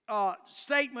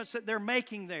statements that they're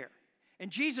making there.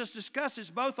 And Jesus discusses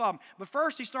both of them. But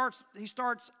first he starts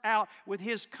out with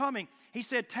his coming. He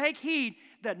said, take heed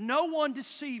that no one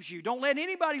deceives you. Don't let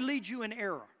anybody lead you in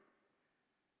error.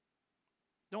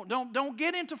 Don't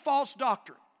get into false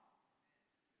doctrine.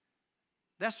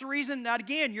 That's the reason that,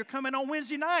 again, you're coming on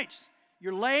Wednesday nights.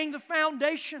 You're laying the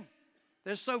foundation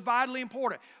that's so vitally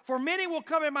important. For many will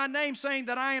come in my name saying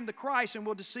that I am the Christ and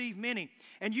will deceive many.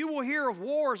 And you will hear of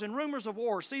wars and rumors of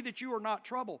wars. See that you are not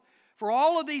troubled. For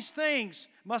all of these things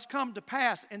must come to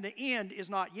pass, and the end is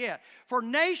not yet. For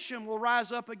nation will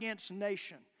rise up against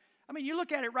nation. I mean, you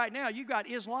look at it right now, you've got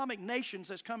Islamic nations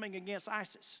that's coming against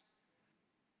ISIS.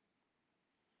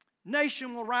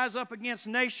 Nation will rise up against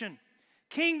nation.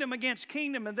 Kingdom against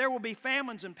kingdom, and there will be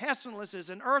famines and pestilences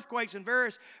and earthquakes in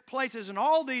various places, and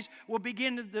all these will be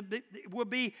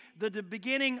the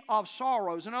beginning of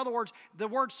sorrows. In other words, the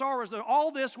word sorrows,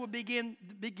 all this will begin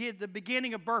the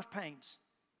beginning of birth pains.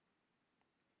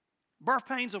 Birth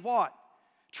pains of what?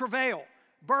 Travail.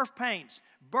 Birth pains.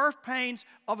 Birth pains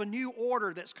of a new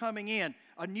order that's coming in,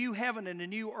 a new heaven and a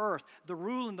new earth, the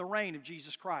rule and the reign of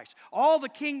Jesus Christ. All the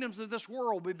kingdoms of this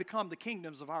world will become the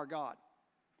kingdoms of our God.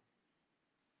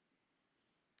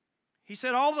 He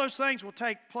said all those things will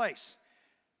take place.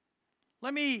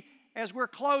 As we're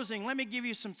closing, let me give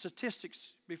you some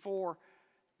statistics before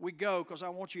we go, because I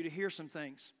want you to hear some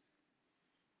things.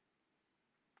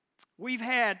 We've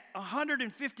had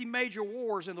 150 major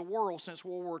wars in the world since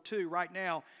World War II. Right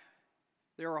now,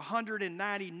 there are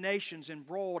 190 nations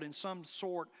embroiled in some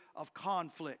sort of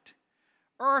conflict.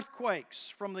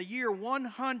 Earthquakes from the year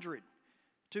 100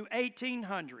 to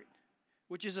 1800.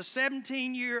 Which is a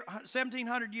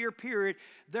 1700-year period,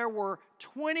 there were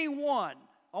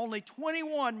only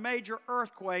 21 major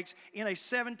earthquakes in a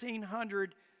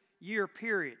 1700-year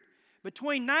period.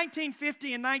 Between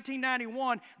 1950 and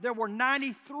 1991, there were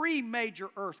 93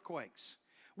 major earthquakes.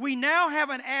 We now have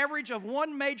an average of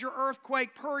one major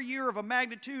earthquake per year of a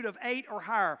magnitude of 8 or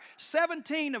higher,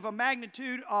 17 of a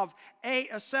magnitude of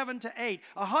 7 to 8,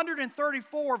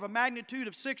 134 of a magnitude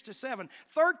of 6 to 7,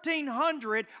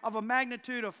 1,300 of a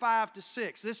magnitude of 5 to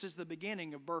 6. This is the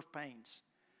beginning of birth pains.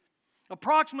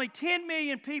 Approximately 10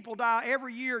 million people die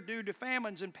every year due to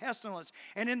famines and pestilence.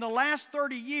 And in the last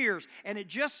 30 years, and it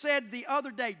just said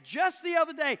just the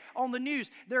other day on the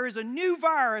news, there is a new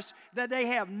virus that they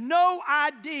have no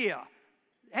idea.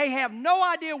 They have no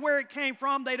idea where it came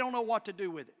from. They don't know what to do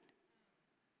with it.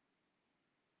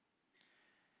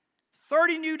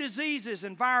 30 new diseases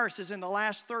and viruses in the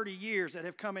last 30 years that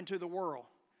have come into the world.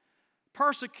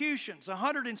 Persecutions,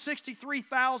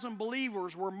 163,000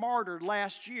 believers were martyred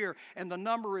last year, and the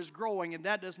number is growing, and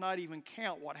that does not even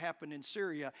count what happened in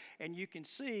Syria. And you can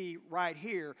see right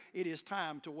here, it is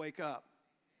time to wake up.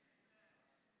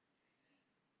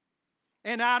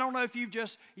 And I don't know if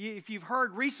you've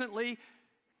heard recently,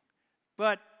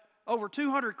 but over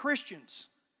 200 Christians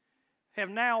have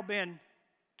now been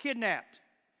kidnapped.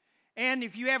 And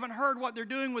if you haven't heard what they're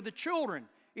doing with the children,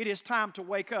 it is time to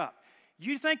wake up.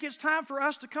 You think it's time for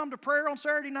us to come to prayer on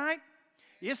Saturday night?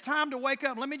 It's time to wake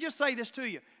up. Let me just say this to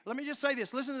you. Let me just say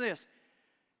this. Listen to this.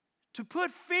 To put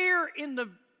fear in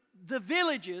the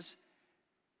villages,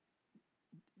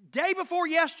 day before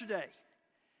yesterday,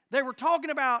 they were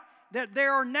talking about that they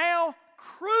are now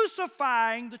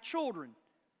crucifying the children.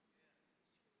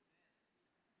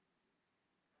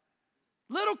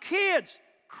 Little kids,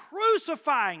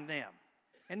 crucifying them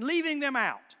and leaving them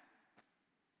out.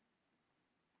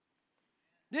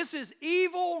 This is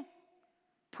evil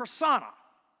persona,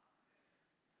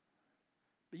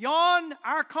 beyond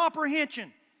our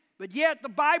comprehension. But yet the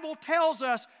Bible tells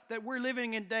us that we're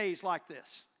living in days like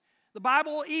this. The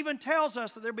Bible even tells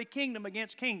us that there'll be kingdom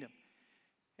against kingdom.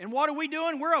 And what are we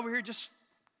doing? We're over here just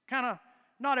kind of,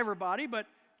 not everybody, but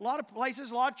a lot of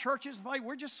places, a lot of churches,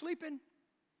 we're just sleeping.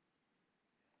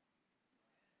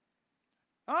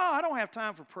 Oh, I don't have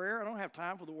time for prayer. I don't have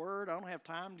time for the Word. I don't have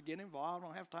time to get involved. I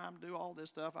don't have time to do all this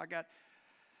stuff.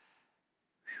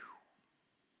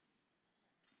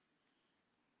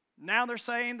 Now they're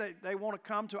saying that they want to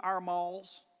come to our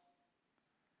malls,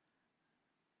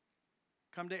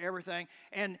 come to everything.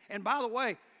 And by the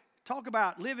way, talk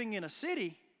about living in a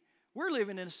city. We're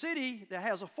living in a city that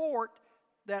has a fort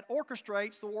that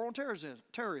orchestrates the war on terrorism.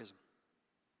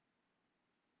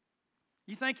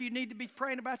 You think you need to be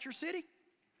praying about your city?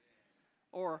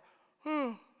 Or,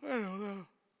 oh, I don't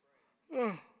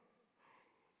know.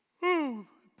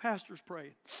 Pastor's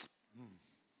praying.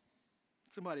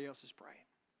 Somebody else is praying.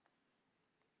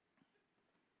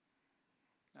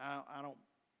 I don't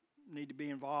need to be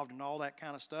involved in all that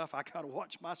kind of stuff. I got to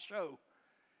watch my show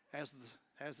as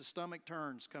the stomach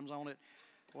turns, comes on at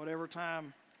whatever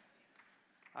time.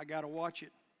 I got to watch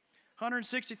it.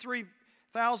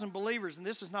 163,000 believers, and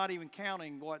this is not even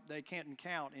counting what they can't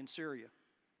count in Syria.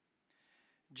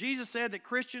 Jesus said that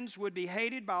Christians would be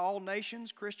hated by all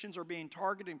nations. Christians are being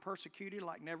targeted and persecuted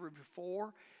like never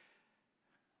before.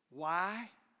 Why?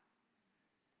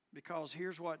 Because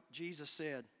here's what Jesus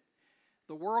said.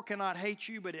 The world cannot hate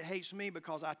you, but it hates me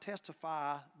because I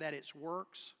testify that its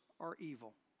works are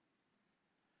evil.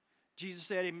 Jesus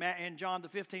said in John the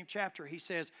 15th chapter, he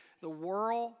says, the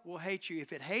world will hate you.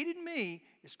 If it hated me,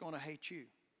 it's going to hate you.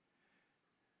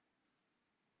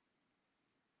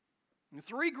 And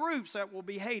three groups that will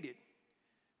be hated: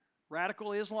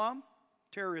 radical Islam,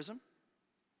 terrorism,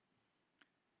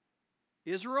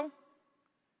 Israel,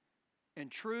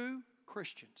 and true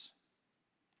Christians.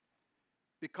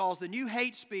 Because the new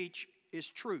hate speech is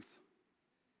truth.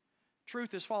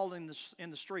 Truth is falling in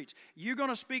the streets. You're going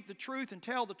to speak the truth and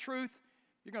tell the truth,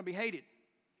 you're going to be hated.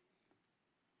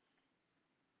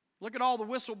 Look at all the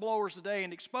whistleblowers today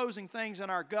and exposing things in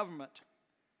our government.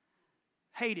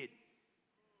 Hated.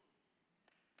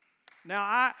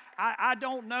 Now, I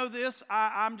don't know this.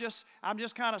 I'm just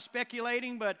kind of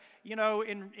speculating, but you know,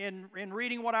 in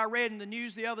reading what I read in the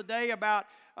news the other day about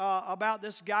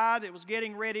this guy that was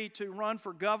getting ready to run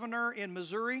for governor in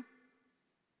Missouri,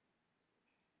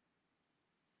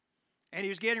 and he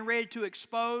was getting ready to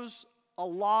expose a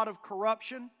lot of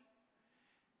corruption,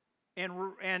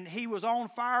 and he was on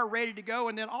fire, ready to go,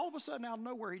 and then all of a sudden, out of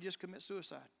nowhere, he just commits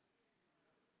suicide.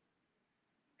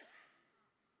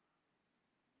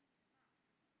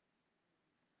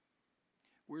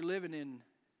 We're living in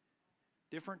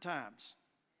different times.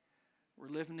 We're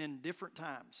living in different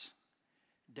times,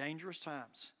 dangerous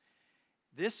times.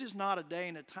 This is not a day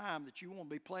and a time that you want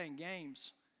to be playing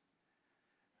games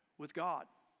with God.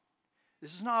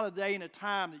 This is not a day and a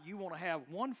time that you want to have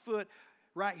one foot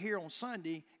right here on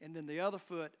Sunday and then the other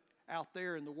foot out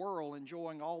there in the world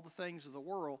enjoying all the things of the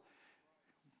world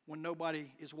when nobody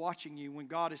is watching you, when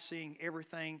God is seeing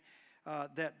everything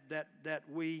that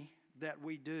we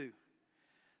do.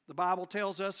 The Bible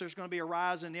tells us there's going to be a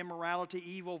rise in immorality,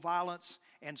 evil, violence,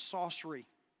 and sorcery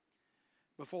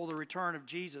before the return of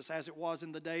Jesus, as it was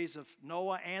in the days of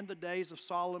Noah and the days of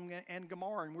Sodom and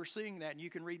Gomorrah. And we're seeing that. And you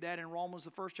can read that in Romans,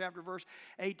 the 1st chapter, verse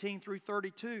 18 through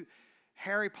 32.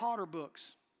 Harry Potter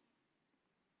books.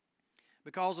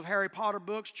 Because of Harry Potter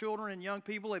books, children and young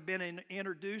people have been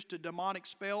introduced to demonic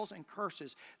spells and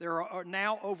curses. There are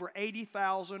now over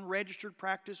 80,000 registered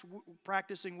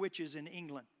practicing witches in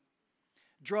England.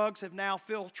 Drugs have now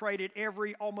infiltrated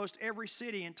almost every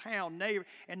city and town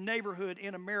and neighborhood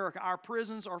in America. Our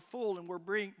prisons are full, and we're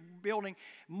building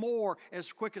more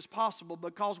as quick as possible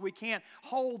because we can't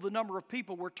hold the number of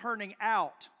people. We're turning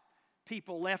out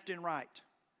people left and right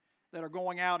that are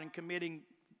going out and committing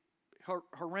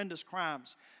horrendous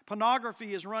crimes.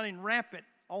 Pornography is running rampant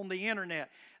on the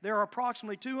internet. There are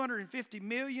approximately 250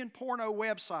 million porno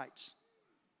websites.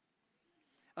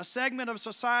 A segment of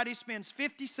society spends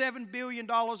 $57 billion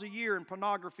a year in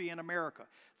pornography in America,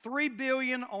 $3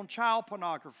 billion on child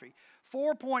pornography,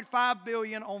 $4.5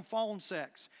 billion on phone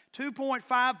sex,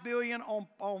 $2.5 billion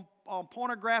on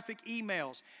pornographic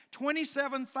emails.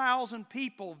 27,000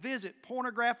 people visit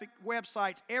pornographic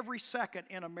websites every second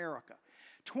in America.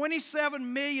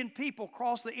 27 million people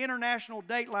cross the international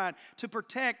date line to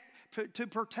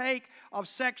partake of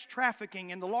sex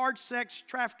trafficking. And the large sex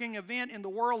trafficking event in the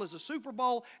world is the Super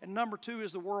Bowl, and number 2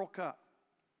 is the World Cup.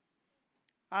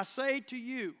 I say to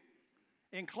you,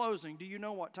 in closing, do you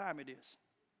know what time it is?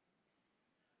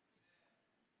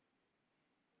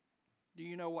 Do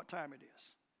you know what time it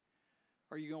is?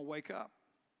 Are you going to wake up?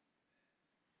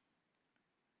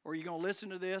 Or are you going to listen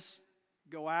to this,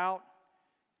 go out,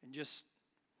 and just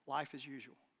life as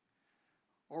usual?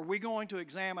 Or are we going to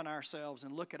examine ourselves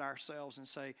and look at ourselves and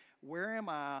say, where am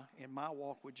I in my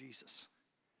walk with Jesus?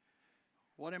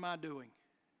 What am I doing?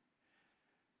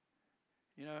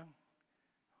 You know,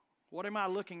 what am I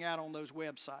looking at on those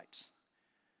websites?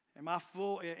 Am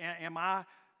I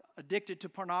addicted to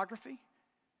pornography?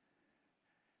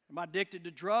 Am I addicted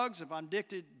to drugs? Am I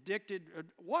addicted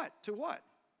what? To what?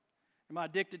 Am I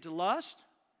addicted to lust?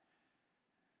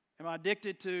 Am I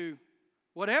addicted to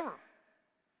whatever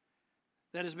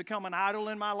that has become an idol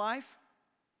in my life?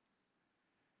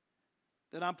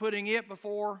 That I'm putting it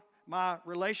before my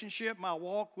relationship, my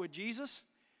walk with Jesus?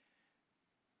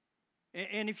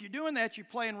 And if you're doing that, you're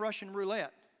playing Russian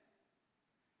roulette.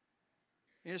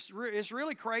 It's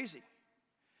really crazy.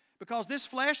 Because this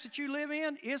flesh that you live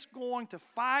in is going to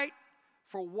fight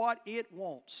for what it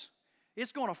wants.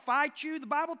 It's going to fight you. The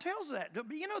Bible tells that.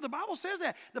 You know, the Bible says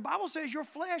that. The Bible says your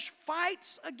flesh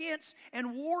fights against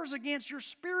and wars against your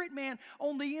spirit man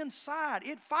on the inside.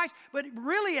 It fights, but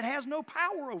really it has no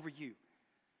power over you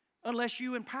unless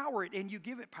you empower it and you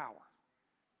give it power.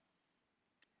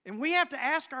 And we have to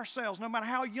ask ourselves, no matter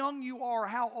how young you are or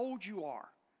how old you are,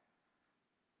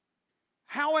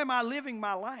 how am I living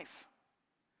my life?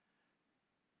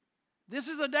 This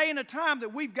is a day and a time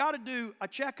that we've got to do a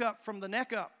checkup from the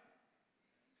neck up.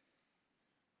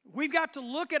 We've got to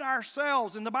look at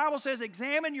ourselves, and the Bible says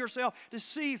examine yourself to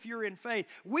see if you're in faith.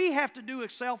 We have to do a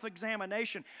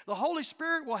self-examination. The Holy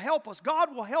Spirit will help us.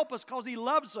 God will help us because He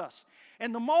loves us.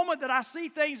 And the moment that I see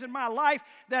things in my life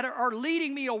that are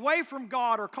leading me away from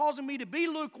God or causing me to be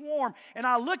lukewarm, and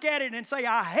I look at it and say,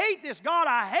 I hate this, God,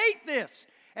 I hate this.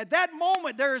 At that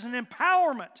moment, there is an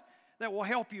empowerment that will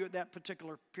help you at that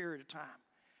particular period of time.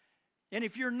 And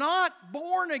if you're not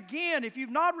born again, if you've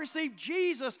not received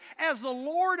Jesus as the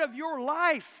Lord of your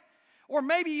life, or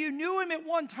maybe you knew Him at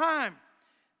one time,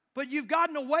 but you've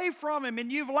gotten away from Him and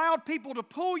you've allowed people to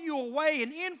pull you away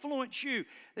and influence you,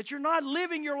 that you're not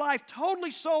living your life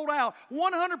totally sold out,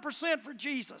 100% for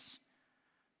Jesus.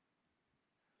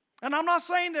 And I'm not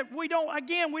saying that we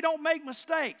don't make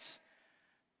mistakes.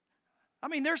 I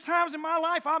mean, there's times in my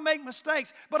life I make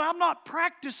mistakes, but I'm not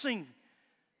practicing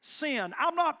sin.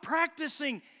 I'm not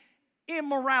practicing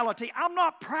immorality. I'm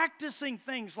not practicing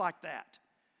things like that.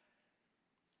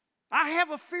 I have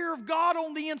a fear of God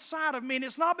on the inside of me, and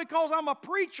it's not because I'm a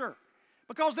preacher,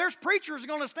 because there's preachers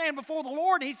going to stand before the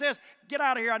Lord, and He says, get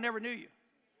out of here, I never knew you.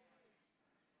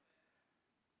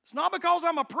 It's not because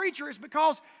I'm a preacher, it's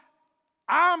because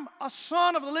I'm a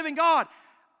son of the living God.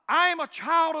 I am a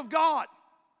child of God.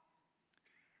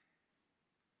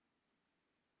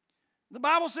 The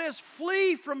Bible says,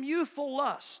 flee from youthful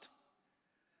lust.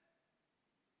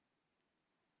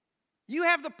 You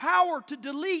have the power to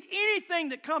delete anything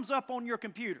that comes up on your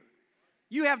computer.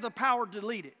 You have the power to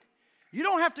delete it. You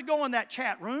don't have to go in that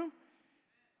chat room.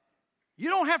 You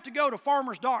don't have to go to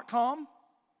farmers.com.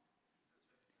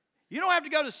 You don't have to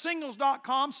go to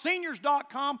singles.com,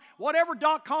 seniors.com, whatever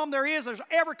 .com there is. There's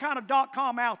every kind of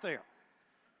 .com out there.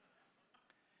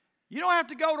 You don't have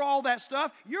to go to all that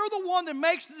stuff. You're the one that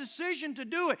makes the decision to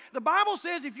do it. The Bible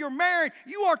says if you're married,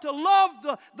 you are to love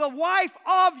the wife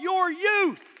of your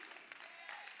youth.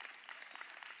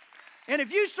 And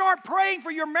if you start praying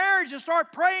for your marriage and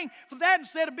start praying for that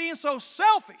instead of being so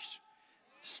selfish,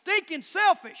 stinking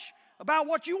selfish about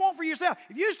what you want for yourself,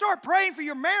 if you start praying for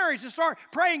your marriage and start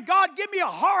praying, God, give me a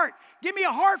heart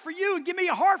for you and give me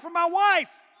a heart for my wife,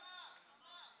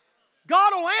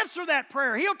 God will answer that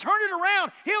prayer. He'll turn it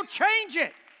around. He'll change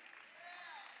it.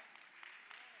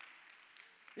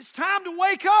 It's time to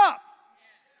wake up.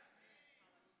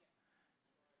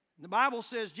 The Bible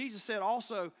says, Jesus said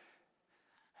also,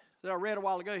 that I read a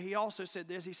while ago, He also said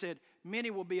this. He said, many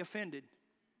will be offended.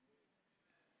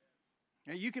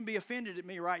 Now, you can be offended at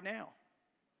me right now.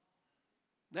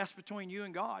 That's between you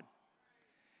and God.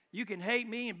 You can hate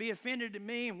me and be offended at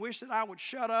me and wish that I would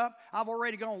shut up. I've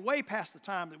already gone way past the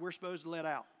time that we're supposed to let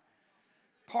out.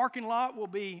 Parking lot will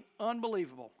be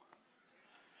unbelievable.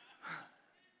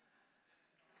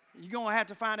 You're going to have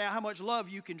to find out how much love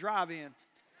you can drive in.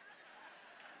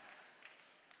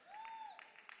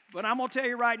 But I'm going to tell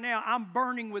you right now, I'm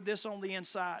burning with this on the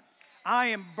inside. I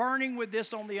am burning with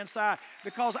this on the inside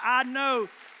because I know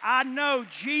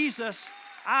Jesus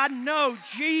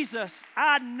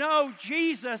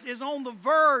is on the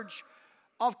verge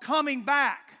of coming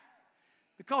back.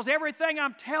 Because everything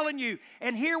I'm telling you,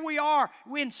 and here we are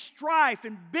in strife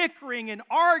and bickering and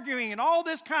arguing and all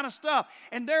this kind of stuff,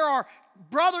 and there are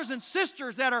brothers and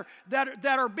sisters that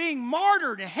are being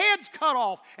martyred and heads cut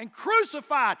off and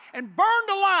crucified and burned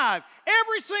alive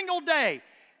every single day,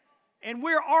 and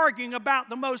we're arguing about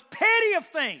the most petty of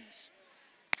things.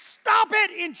 Stop it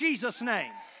in Jesus'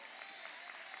 name.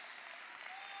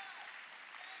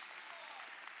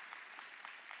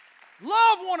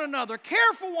 Love one another,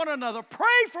 care for one another, pray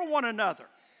for one another.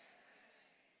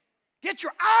 Get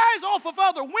your eyes off of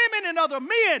other women and other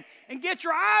men and get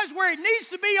your eyes where it needs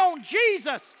to be on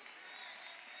Jesus.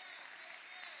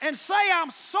 And say, I'm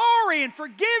sorry and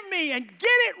forgive me and get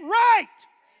it right.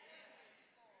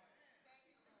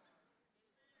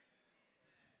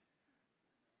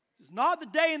 This is not the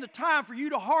day and the time for you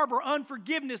to harbor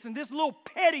unforgiveness and this little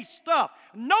petty stuff.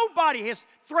 Nobody has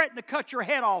threatened to cut your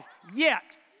head off yet.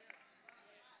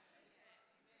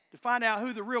 To find out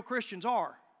who the real Christians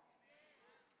are.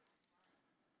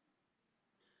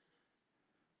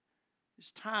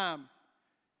 It's time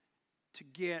to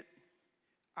get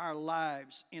our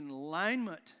lives in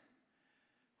alignment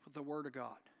with the Word of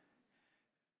God.